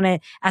 Or do you want to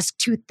ask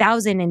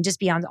 2,000 and just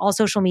be on all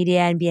social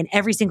media and be in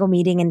every single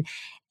meeting and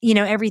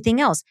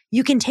everything else?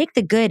 You can take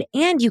the good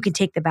and you can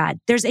take the bad.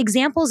 There's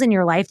examples in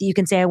your life that you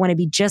can say, I want to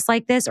be just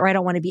like this, or I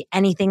don't want to be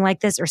anything like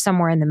this, or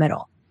somewhere in the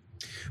middle.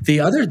 The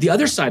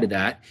other side of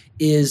that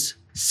is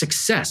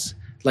success.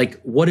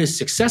 Like, what does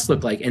success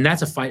look like? And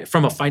that's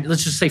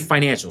let's just say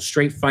financial,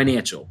 straight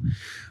financial.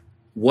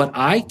 What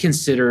I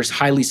consider as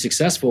highly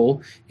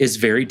successful is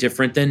very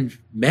different than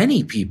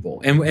many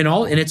people, and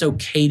it's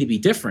okay to be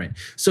different.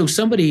 So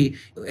somebody,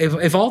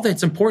 if all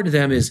that's important to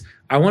them is,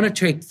 I want to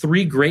take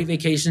 3 great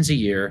vacations a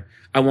year,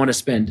 I want to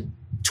spend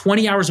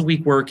 20 hours a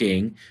week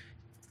working,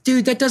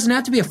 dude, that doesn't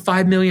have to be a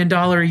 $5 million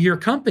a year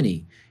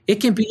company. It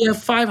can be a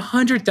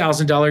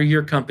 $500,000 a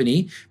year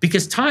company,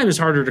 because time is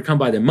harder to come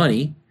by than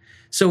money.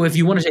 So if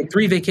you want to take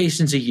 3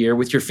 vacations a year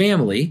with your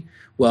family,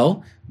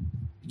 well,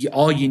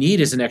 all you need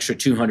is an extra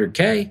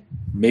 $200K,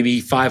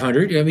 maybe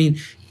 $500. I mean,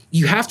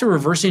 you have to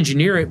reverse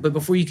engineer it, but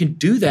before you can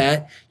do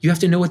that, you have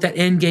to know what that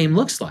end game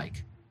looks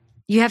like.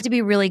 You have to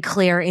be really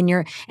clear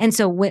and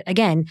so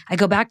again, I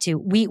go back to,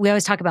 we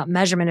always talk about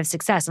measurement of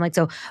success. I'm like,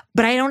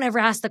 but I don't ever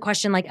ask the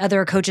question like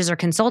other coaches or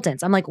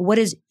consultants. I'm like, what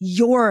is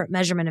your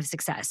measurement of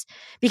success?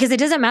 Because it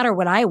doesn't matter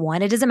what I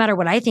want. It doesn't matter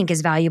what I think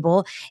is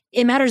valuable.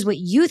 It matters what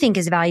you think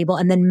is valuable,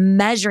 and then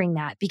measuring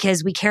that,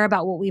 because we care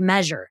about what we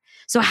measure.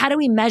 So how do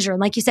we measure? And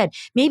like you said,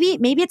 maybe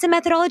it's a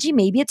methodology,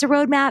 maybe it's a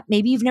roadmap,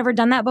 maybe you've never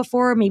done that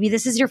before, maybe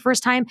this is your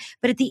first time.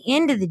 But at the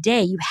end of the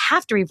day, you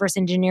have to reverse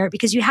engineer it,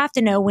 because you have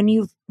to know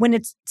when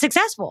it's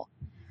successful.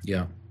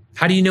 Yeah.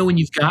 How do you know when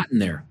you've gotten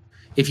there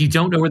if you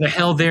don't know where the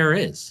hell there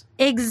is?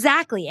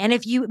 Exactly. And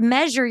if you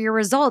measure your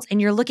results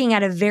and you're looking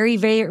at a very,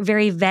 very,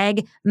 very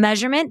vague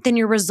measurement, then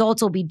your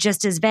results will be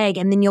just as vague.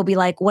 And then you'll be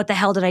like, what the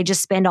hell did I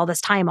just spend all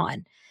this time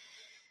on?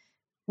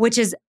 Which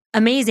is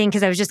amazing,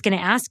 because I was just going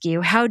to ask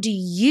you, how do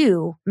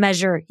you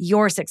measure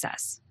your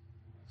success?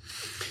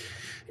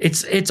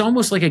 It's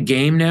almost like a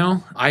game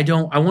now. I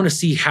want to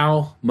see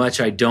how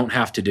much I don't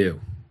have to do.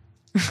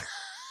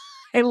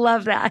 I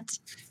love that.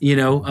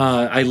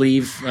 I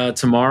leave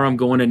tomorrow. I'm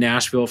going to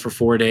Nashville for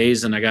 4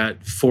 days, and I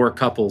got 4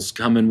 couples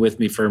coming with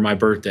me for my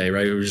birthday,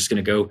 right? We're just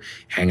going to go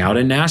hang out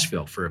in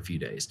Nashville for a few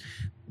days.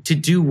 To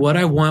do what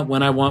I want,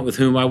 when I want, with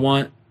whom I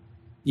want,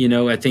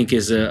 I think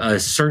is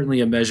certainly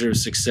a measure of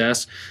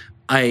success.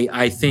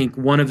 I think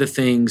one of the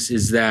things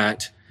is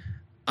that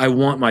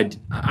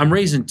I'm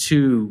raising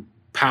 2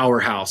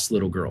 powerhouse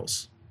little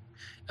girls.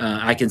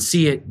 I can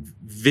see it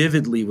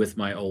vividly with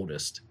my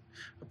oldest,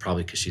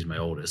 probably because she's my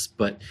oldest,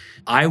 but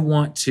I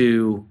want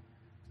to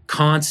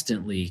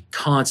constantly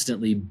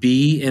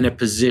be in a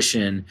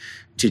position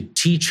to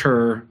teach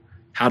her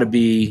how to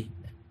be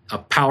a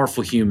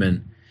powerful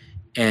human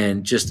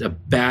and just a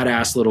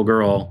badass little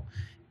girl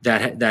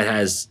that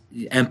has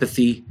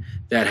empathy,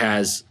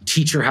 that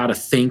teach her how to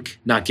think,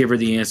 not give her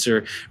the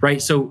answer,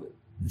 right? So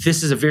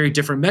this is a very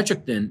different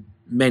metric than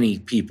many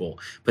people,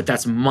 but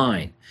that's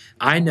mine.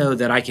 I know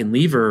that I can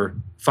leave her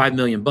 $5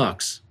 million,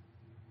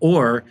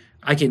 or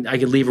I can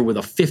leave her with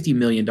a $50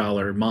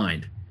 million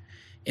mind.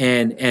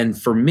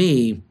 And for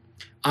me,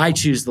 I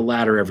choose the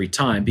latter every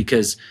time,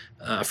 because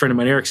a friend of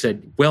mine, Eric,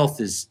 said, wealth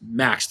is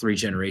max 3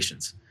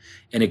 generations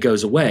and it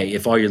goes away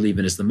if all you're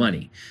leaving is the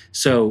money.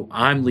 So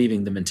I'm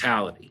leaving the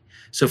mentality.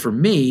 So for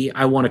me,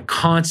 I want to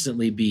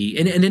constantly be,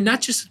 and not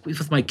just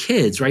with my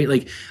kids, right?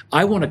 Like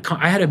I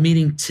had a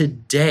meeting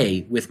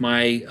today with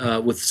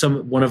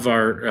one of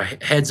our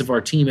heads of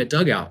our team at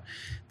Dugout.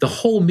 The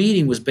whole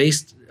meeting was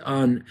based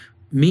on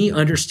me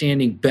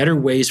understanding better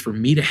ways for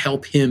me to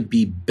help him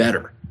be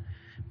better,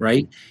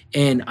 right?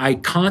 And I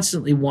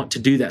constantly want to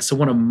do that. So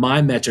one of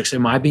my metrics,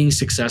 am I being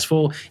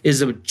successful,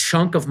 is a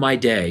chunk of my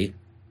day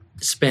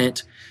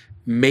spent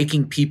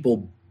making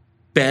people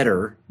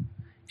better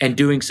and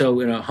doing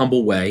so in a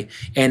humble way,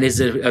 and is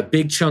a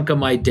big chunk of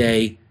my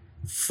day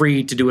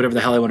free to do whatever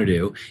the hell I want to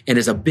do, and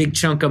is a big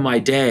chunk of my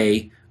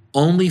day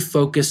only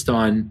focused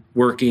on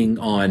working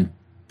on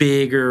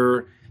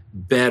bigger,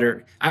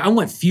 better. I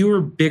want fewer,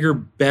 bigger,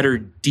 better,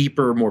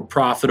 deeper, more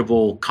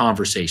profitable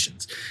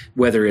conversations,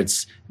 whether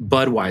it's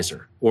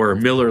Budweiser or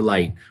Miller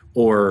Lite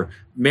or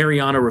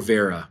Mariano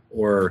Rivera,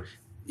 or,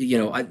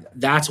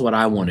 that's what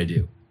I want to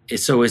do.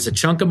 So it's a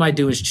chunk of my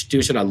doing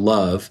shit I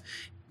love,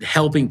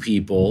 helping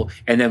people,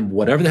 and then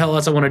whatever the hell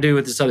else I want to do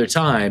with this other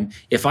time,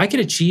 if I can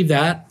achieve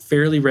that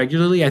fairly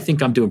regularly, I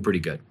think I'm doing pretty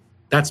good.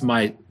 That's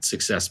my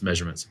success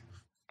measurements.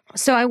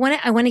 So I want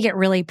to get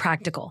really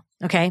practical.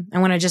 Okay. I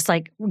want to just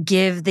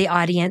give the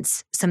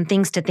audience some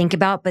things to think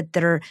about, but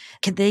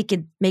they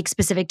could make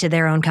specific to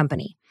their own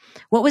company.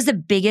 What was the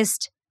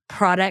biggest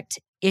product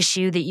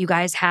issue that you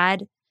guys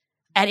had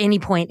at any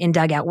point in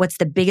Dugout? What's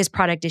the biggest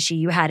product issue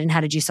you had, and how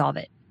did you solve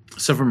it?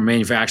 So from a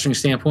manufacturing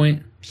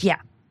standpoint? Yeah.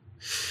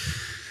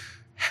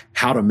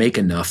 How to make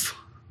enough.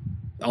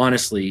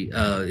 Honestly,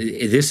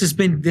 this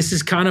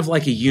is kind of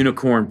like a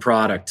unicorn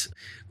product.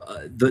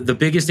 The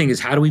biggest thing is,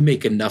 how do we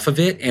make enough of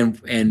it?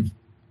 And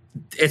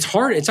it's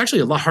hard. It's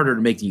actually a lot harder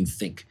to make than you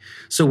think.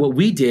 So what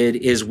we did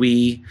is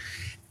we,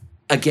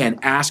 again,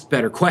 asked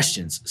better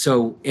questions.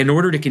 So in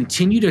order to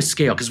continue to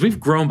scale, because we've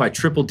grown by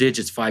triple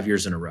digits 5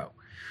 years in a row,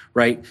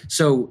 right?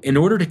 So in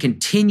order to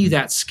continue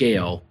that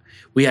scale,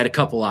 we had a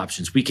couple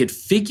options. We could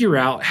figure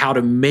out how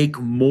to make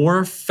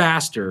more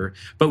faster,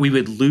 but we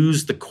would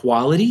lose the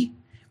quality,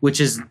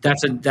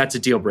 that's a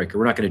deal breaker.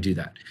 We're not going to do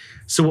that.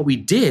 So what we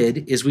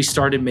did is we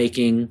started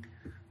making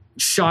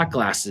shot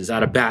glasses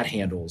out of bat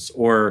handles,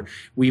 or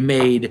we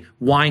made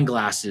wine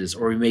glasses,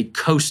 or we made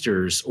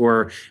coasters,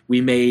 or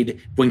when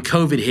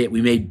COVID hit,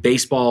 we made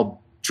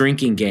baseball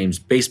drinking games,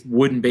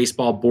 wooden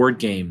baseball board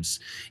games.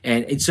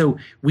 And so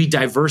we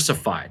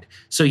diversified.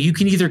 So you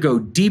can either go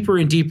deeper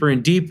and deeper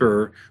and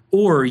deeper,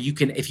 or you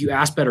can, if you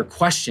ask better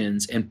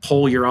questions and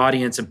poll your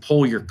audience and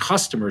poll your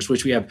customers,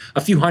 which we have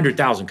a few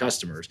 100,000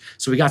 customers.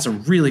 So we got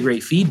some really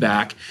great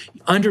feedback,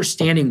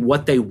 understanding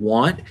what they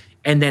want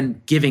and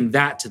then giving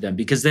that to them,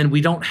 because then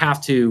we don't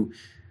have to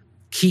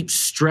keep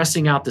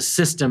stressing out the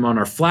system on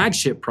our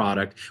flagship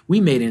product. We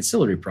made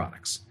ancillary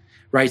products.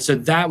 Right. So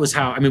that was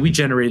how, we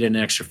generated an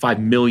extra $5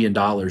 million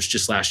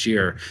just last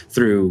year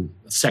through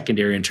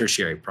secondary and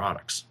tertiary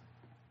products.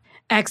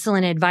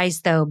 Excellent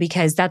advice, though,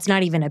 because that's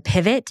not even a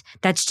pivot.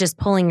 That's just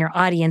pulling your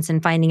audience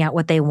and finding out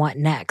what they want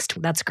next.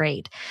 That's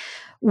great.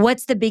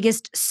 What's the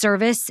biggest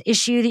service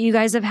issue that you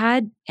guys have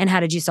had, and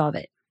how did you solve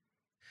it?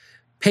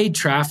 Paid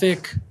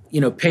traffic.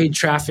 Paid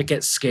traffic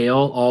at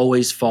scale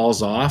always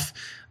falls off.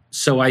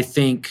 So I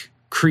think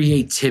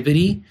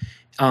creativity.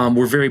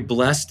 We're very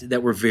blessed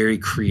that we're very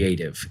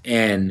creative.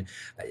 And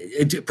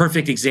a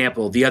perfect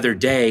example, the other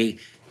day,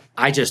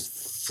 I just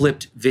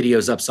flipped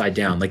videos upside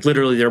down. Like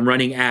literally they're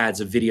running ads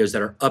of videos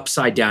that are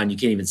upside down. You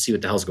can't even see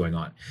what the hell's going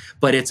on.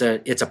 But it's a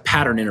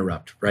pattern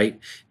interrupt, right?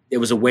 It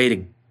was a way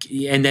to,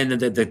 and then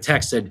the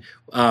text said,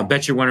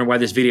 bet you're wondering why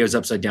this video is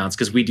upside down. It's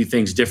because we do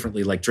things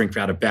differently, like drink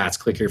out of bats,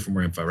 click here for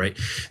more info, right?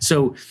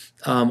 So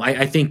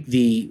I think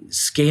the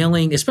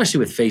scaling, especially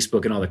with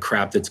Facebook and all the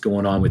crap that's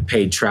going on with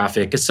paid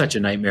traffic, is such a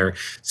nightmare.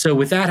 So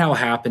with that all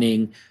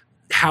happening,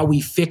 how we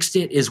fixed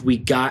it is we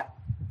got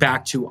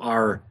back to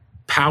our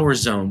power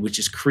zone, which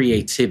is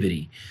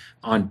creativity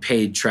on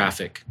paid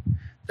traffic.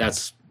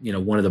 That's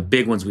one of the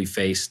big ones we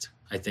faced,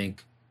 I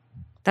think.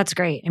 That's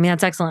great.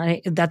 That's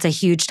excellent. That's a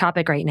huge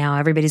topic right now.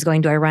 Everybody's going,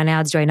 do I run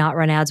ads? Do I not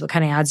run ads? What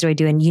kind of ads do I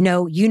do? And you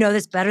know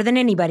this better than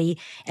anybody.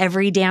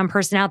 Every damn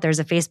person out there is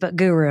a Facebook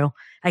guru.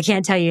 I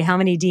can't tell you how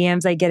many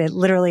DMs I get. It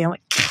literally, I'm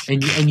like,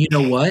 and you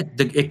know what?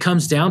 It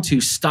comes down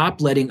to stop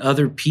letting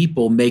other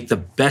people make the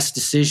best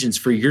decisions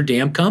for your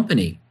damn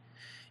company.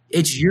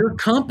 It's your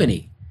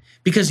company.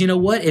 Because you know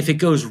what? If it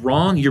goes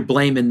wrong, you're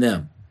blaming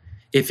them.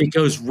 If it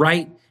goes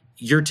right,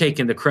 you're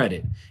taking the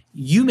credit.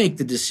 You make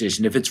the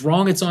decision. If it's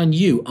wrong, it's on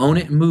you. Own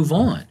it and move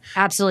on.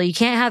 Absolutely. You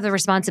can't have the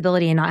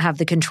responsibility and not have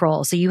the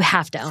control. So you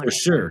have to own it. For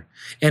sure.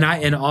 And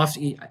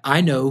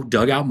I know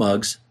Dugout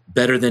Mugs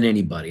better than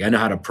anybody. I know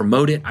how to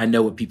promote it. I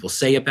know what people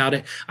say about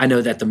it. I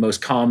know that the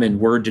most common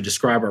word to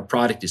describe our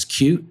product is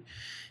cute.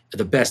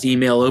 The best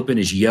email open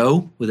is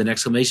yo with an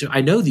exclamation.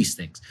 I know these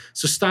things.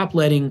 So stop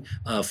letting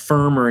a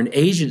firm or an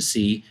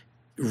agency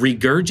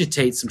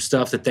regurgitate some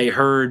stuff that they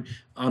heard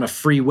on a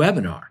free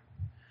webinar.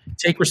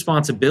 Take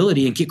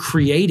responsibility and get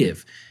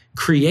creative.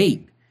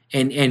 Create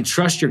and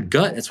trust your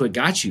gut. That's what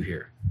got you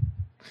here.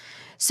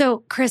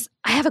 So, Chris,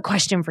 I have a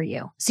question for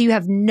you. So you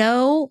have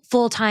no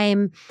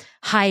full-time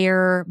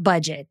hire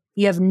budget.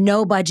 You have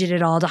no budget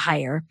at all to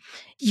hire.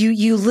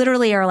 You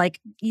literally are like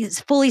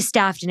fully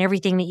staffed in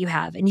everything that you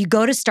have. And you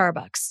go to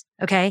Starbucks,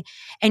 okay?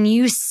 And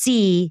you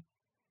see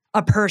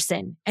a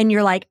person and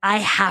you're like, I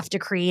have to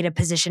create a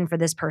position for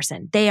this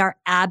person. They are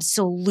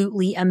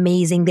absolutely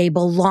amazing. They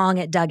belong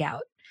at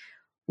Dugout.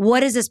 What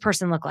does this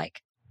person look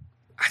like?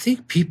 I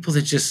think people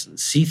that just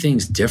see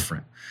things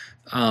different.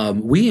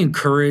 We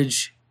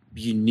encourage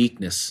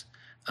uniqueness.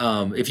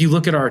 If you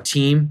look at our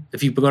team,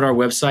 if you go to our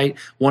website,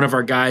 one of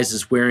our guys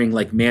is wearing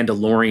like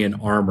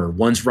Mandalorian armor.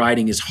 One's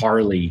riding his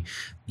Harley.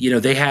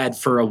 They had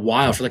for a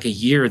while, for like a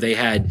year, they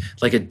had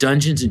like a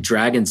Dungeons and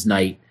Dragons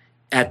night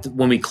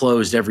when we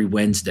closed every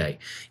Wednesday.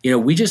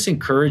 We just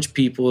encourage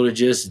people to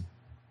just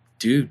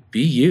be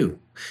you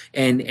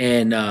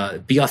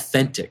and be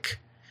authentic,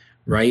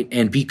 right?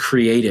 And be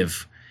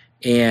creative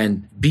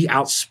and be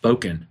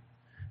outspoken.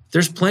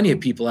 There's plenty of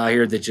people out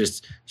here that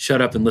just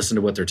shut up and listen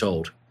to what they're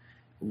told.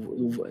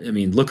 I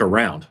mean, look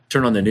around,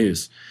 turn on the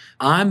news.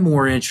 I'm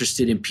more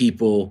interested in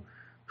people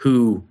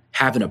who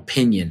have an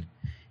opinion,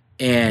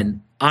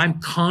 and I'm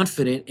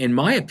confident in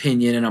my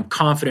opinion and I'm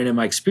confident in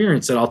my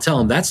experience that I'll tell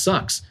them that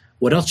sucks.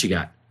 What else you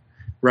got?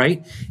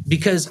 Right?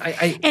 Because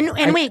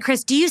wait,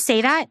 Chris, do you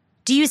say that?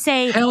 Do you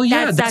say hell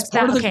yeah? That's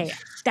part of the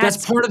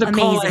amazing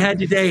call I had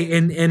today.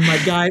 And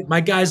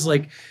my guy's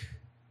like,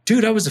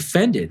 dude, I was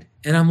offended.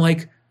 And I'm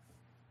like,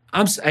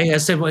 I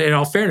said, well, in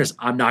all fairness,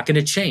 I'm not going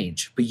to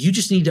change, but you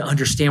just need to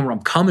understand where I'm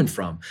coming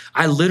from.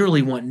 I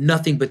literally want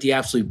nothing but the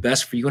absolute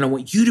best for you. And I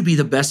want you to be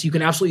the best you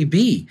can absolutely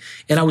be.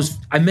 And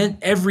I meant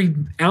every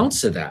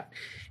ounce of that.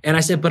 And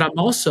I said, but I'm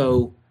not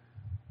going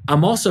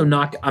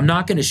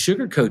to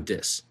sugarcoat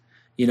this.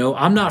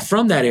 I'm not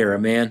from that era,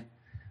 man.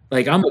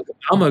 Like I'm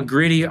a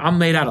gritty, I'm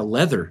made out of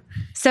leather.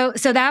 So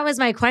that was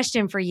my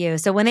question for you.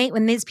 So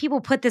when these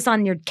people put this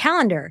on your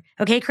calendar,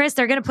 okay, Chris,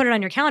 they're going to put it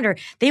on your calendar.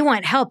 They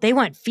want help. They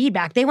want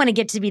feedback. They want to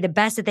get to be the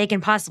best that they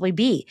can possibly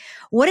be.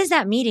 What does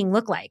that meeting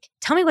look like?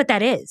 Tell me what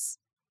that is.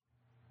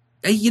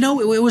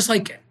 It was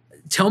like,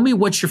 tell me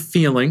what you're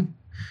feeling,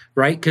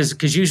 right?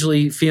 Because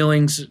usually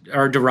feelings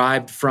are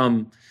derived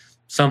from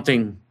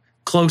something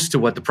close to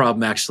what the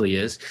problem actually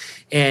is.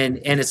 And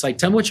it's like,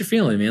 tell me what you're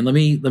feeling, man. Let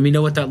me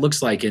know what that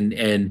looks like.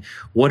 And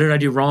what did I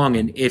do wrong?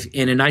 And if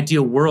in an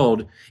ideal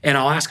world, and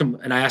I'll ask him,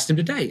 and I asked him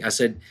today, I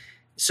said,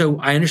 so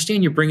I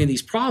understand you're bringing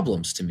these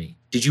problems to me.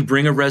 Did you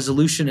bring a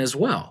resolution as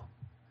well?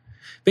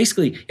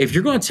 Basically, if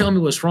you're going to tell me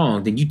what's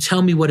wrong, then you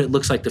tell me what it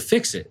looks like to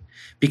fix it,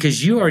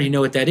 because you already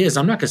know what that is.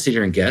 I'm not going to sit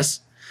here and guess.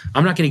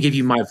 I'm not going to give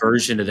you my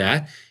version of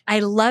that. I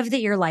love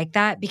that you're like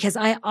that, because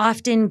I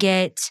often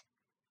get,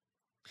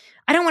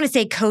 I don't want to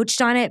say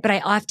coached on it, but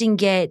I often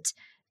get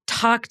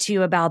talked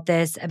to about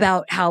this,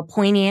 about how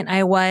poignant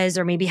I was,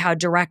 or maybe how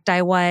direct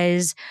I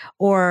was,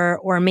 or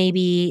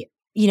maybe,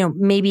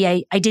 maybe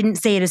I didn't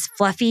say it as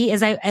fluffy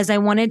as I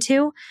wanted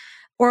to,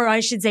 or I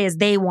should say as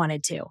they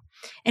wanted to.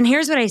 And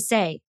here's what I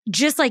say,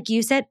 just like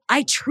you said,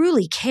 I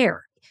truly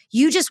care.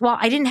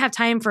 I didn't have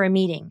time for a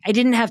meeting. I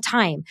didn't have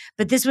time,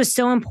 but this was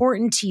so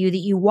important to you that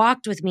you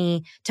walked with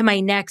me to my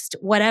next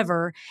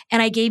whatever,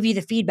 and I gave you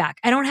the feedback.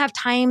 I don't have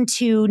time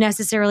to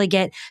necessarily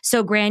get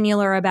so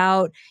granular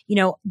about,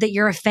 that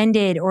you're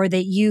offended or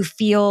that you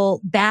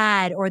feel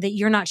bad or that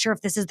you're not sure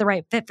if this is the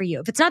right fit for you.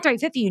 If it's not the right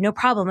fit for you, no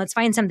problem. Let's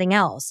find something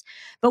else.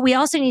 But we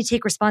also need to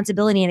take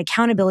responsibility and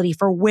accountability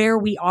for where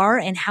we are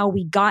and how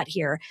we got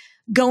here.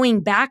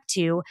 Going back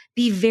to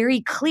be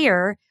very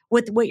clear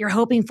with what you're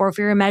hoping for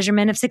your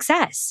measurement of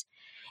success.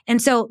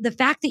 And so the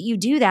fact that you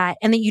do that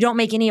and that you don't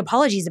make any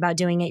apologies about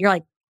doing it, you're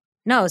like,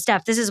 no,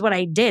 Steph, this is what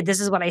I did. This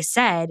is what I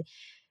said.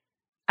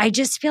 I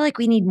just feel like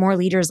we need more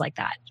leaders like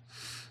that.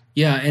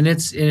 Yeah. And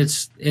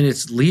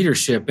it's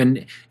leadership.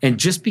 And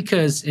just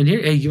because, and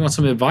here, hey, you want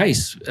some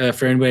advice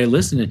for anybody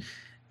listening,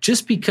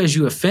 just because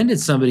you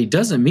offended somebody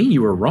doesn't mean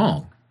you were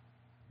wrong.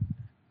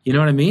 You know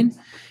what I mean?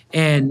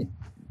 And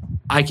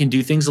I can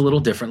do things a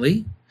little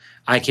differently.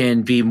 I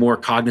can be more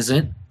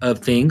cognizant of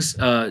things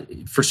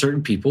for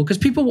certain people, because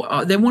people,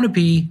 they want to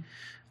be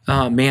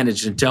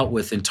managed and dealt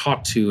with and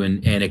talked to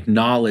and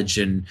acknowledged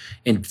in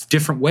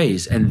different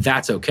ways. And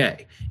that's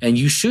okay. And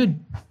you should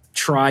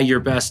try your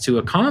best to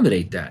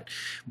accommodate that.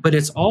 But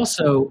it's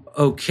also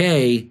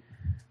okay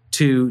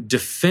to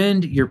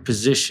defend your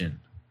position.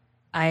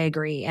 I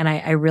agree. And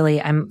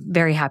I'm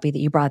very happy that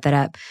you brought that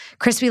up.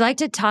 Chris, we like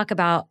to talk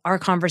about our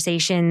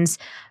conversations,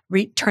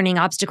 turning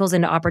obstacles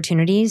into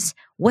opportunities.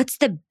 What's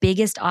the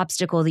biggest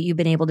obstacle that you've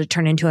been able to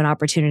turn into an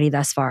opportunity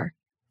thus far?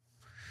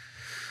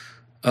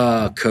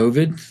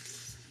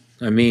 COVID.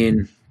 I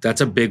mean, that's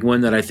a big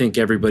one that I think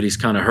everybody's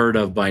kind of heard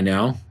of by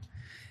now.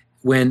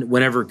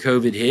 Whenever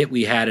COVID hit,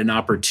 we had an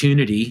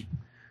opportunity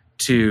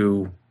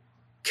to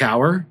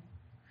cower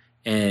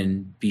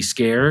and be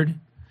scared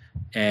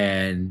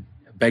and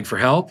beg for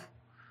help,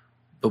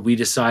 but we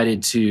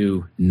decided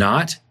to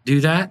not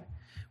do that.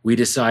 We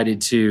decided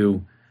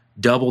to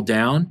double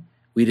down.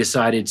 We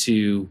decided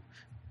to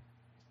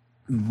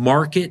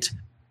market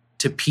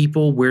to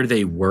people where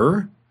they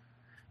were.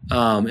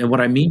 And what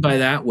I mean by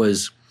that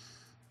was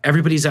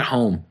everybody's at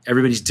home,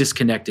 everybody's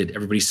disconnected,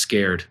 everybody's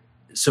scared.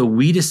 So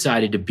we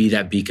decided to be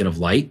that beacon of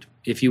light,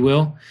 if you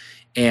will.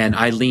 And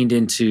I leaned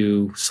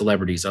into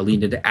celebrities. I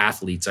leaned into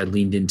athletes. I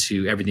leaned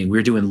into everything. We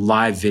were doing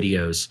live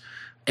videos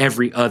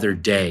every other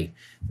day,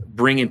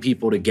 bringing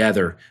people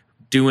together,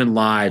 doing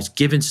lives,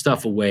 giving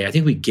stuff away. I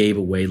think we gave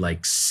away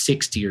like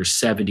 60 or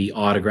 70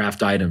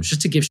 autographed items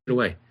just to give shit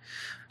away.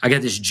 I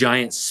got this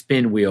giant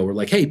spin wheel. We're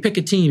like, hey, pick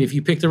a team. If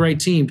you pick the right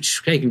team,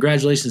 hey,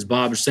 congratulations,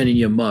 Bob, we're sending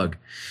you a mug.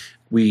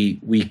 We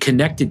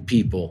connected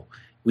people.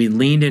 We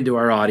leaned into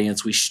our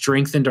audience. We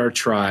strengthened our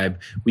tribe.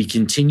 We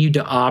continued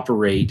to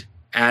operate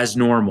as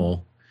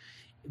normal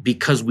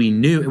because we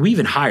knew, and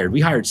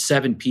we hired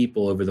 7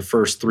 people over the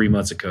first 3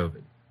 months of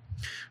COVID,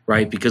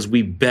 right? Because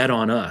we bet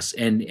on us.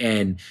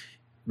 And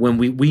when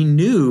we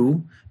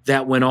knew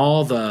that when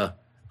all the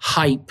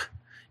hype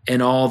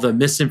and all the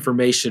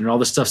misinformation and all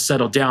the stuff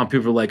settled down,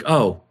 people were like,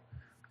 oh,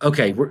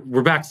 okay,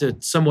 we're back to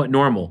somewhat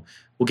normal.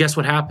 Well, guess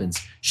what happens?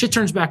 Shit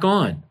turns back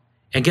on.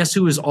 And guess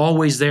who is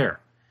always there?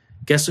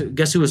 Guess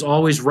who is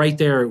always right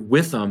there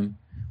with them,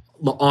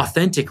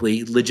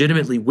 authentically,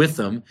 legitimately with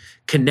them,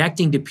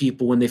 connecting to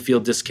people when they feel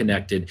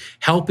disconnected,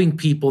 helping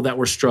people that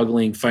were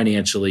struggling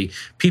financially.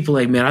 People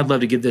like, man, I'd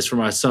love to give this for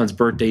my son's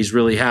birthday. He's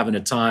really having a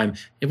time.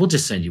 And we'll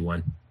just send you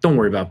one. Don't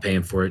worry about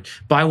paying for it.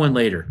 Buy one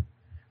later,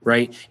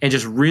 right? And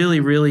just really,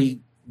 really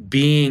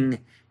being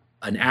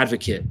an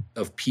advocate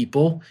of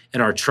people in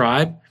our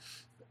tribe.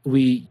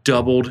 We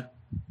doubled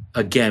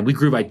again. We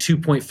grew by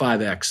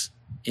 2.5x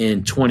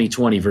in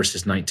 2020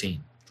 versus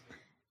 19.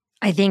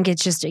 I think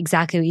it's just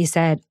exactly what you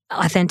said.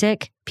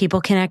 Authentic, people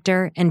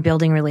connector, and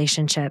building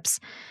relationships.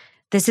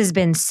 This has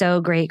been so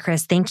great,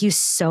 Chris. Thank you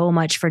so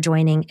much for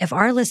joining. If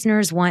our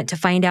listeners want to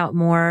find out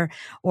more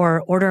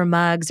or order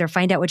mugs or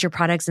find out what your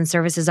products and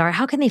services are,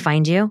 how can they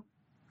find you?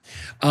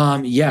 So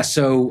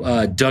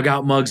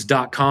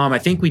dugoutmugs.com. I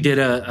think we did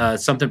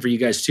something for you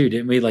guys too,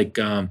 didn't we? Like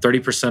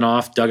 30%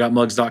 off,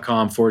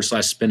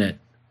 dugoutmugs.com/spinit.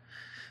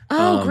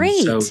 Oh,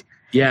 great. So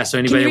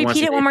anybody Can you wants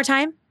repeat it one more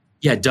time?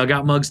 Yeah,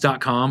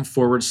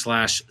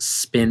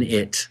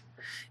 dugoutmugs.com/spinit.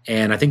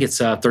 And I think it's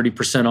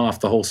 30% off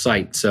the whole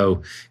site.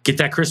 So get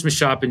that Christmas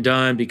shopping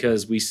done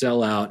because we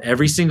sell out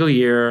every single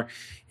year.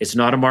 It's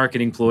not a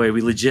marketing ploy.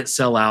 We legit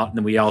sell out, and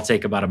then we all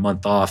take about a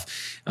month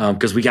off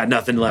because we got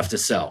nothing left to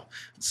sell.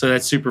 So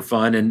that's super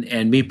fun.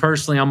 And me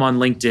personally, I'm on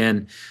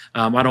LinkedIn.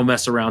 I don't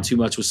mess around too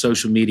much with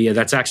social media.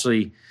 That's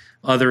actually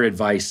other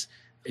advice.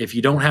 If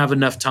you don't have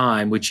enough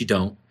time, which you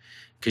don't,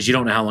 because you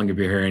don't know how long you'll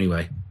be here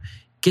anyway,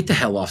 get the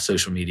hell off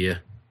social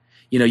media.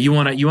 You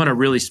want to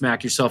really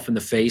smack yourself in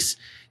the face.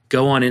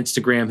 Go on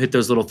Instagram, hit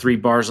those little 3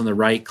 bars on the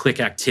right, click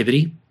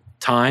activity,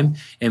 time,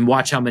 and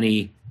watch how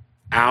many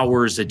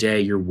hours a day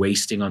you're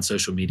wasting on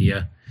social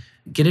media.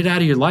 Get it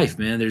out of your life,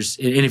 man. And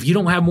if you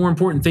don't have more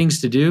important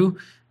things to do,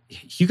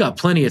 you got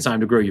plenty of time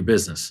to grow your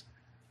business.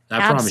 I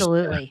promise you that.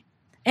 Absolutely.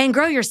 And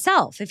grow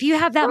yourself. If you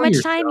have that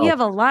much time, you have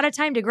a lot of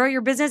time to grow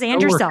your business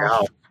and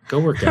yourself. Go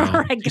work out.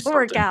 All right, go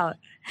work out.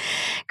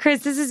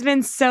 Chris, this has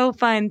been so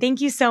fun.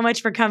 Thank you so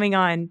much for coming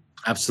on.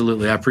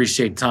 Absolutely. I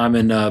appreciate time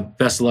and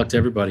best of luck to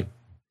everybody.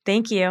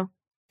 Thank you.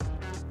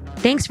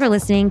 Thanks for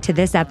listening to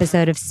this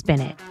episode of Spin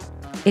It.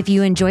 If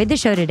you enjoyed the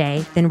show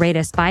today, then rate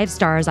us 5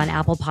 stars on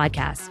Apple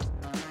Podcast.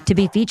 To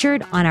be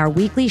featured on our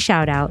weekly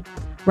shout out,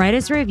 write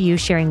us a review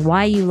sharing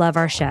why you love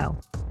our show.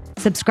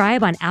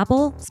 Subscribe on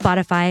Apple,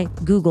 Spotify,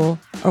 Google,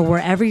 or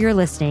wherever you're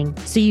listening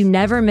so you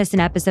never miss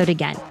an episode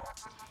again.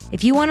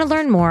 If you want to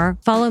learn more,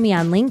 follow me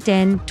on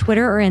LinkedIn,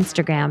 Twitter, or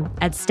Instagram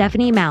at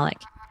Stephanie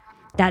Malik.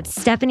 That's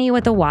Stephanie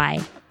with a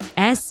Y,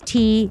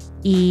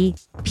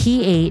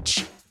 StephinieMalik,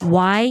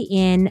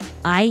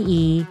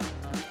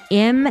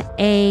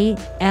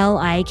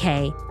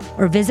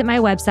 or visit my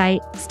website,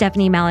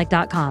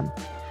 stephaniemalik.com.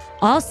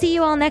 I'll see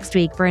you all next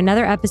week for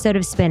another episode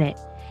of Spin It.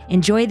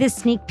 Enjoy this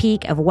sneak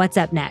peek of what's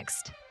up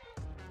next.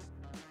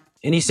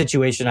 Any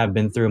situation I've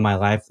been through in my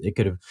life, it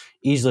could have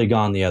easily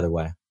gone the other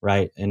way,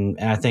 right? And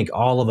I think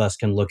all of us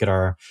can look at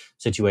our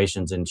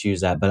situations and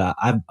choose that. But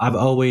I've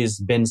always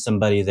been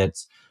somebody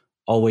that's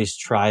always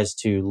tries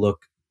to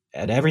look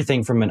at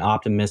everything from an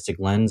optimistic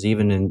lens,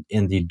 even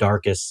in the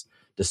darkest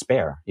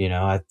despair.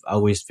 I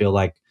always feel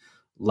like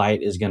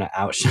light is going to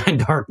outshine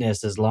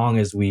darkness as long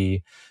as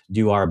we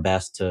do our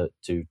best to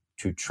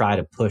try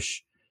to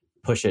push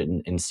it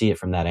and see it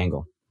from that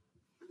angle.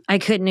 I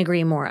couldn't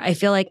agree more. I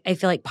feel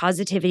like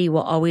positivity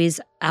will always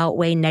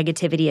outweigh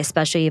negativity,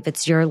 especially if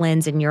it's your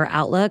lens and your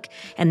outlook,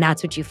 and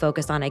that's what you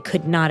focus on. I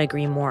could not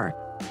agree more.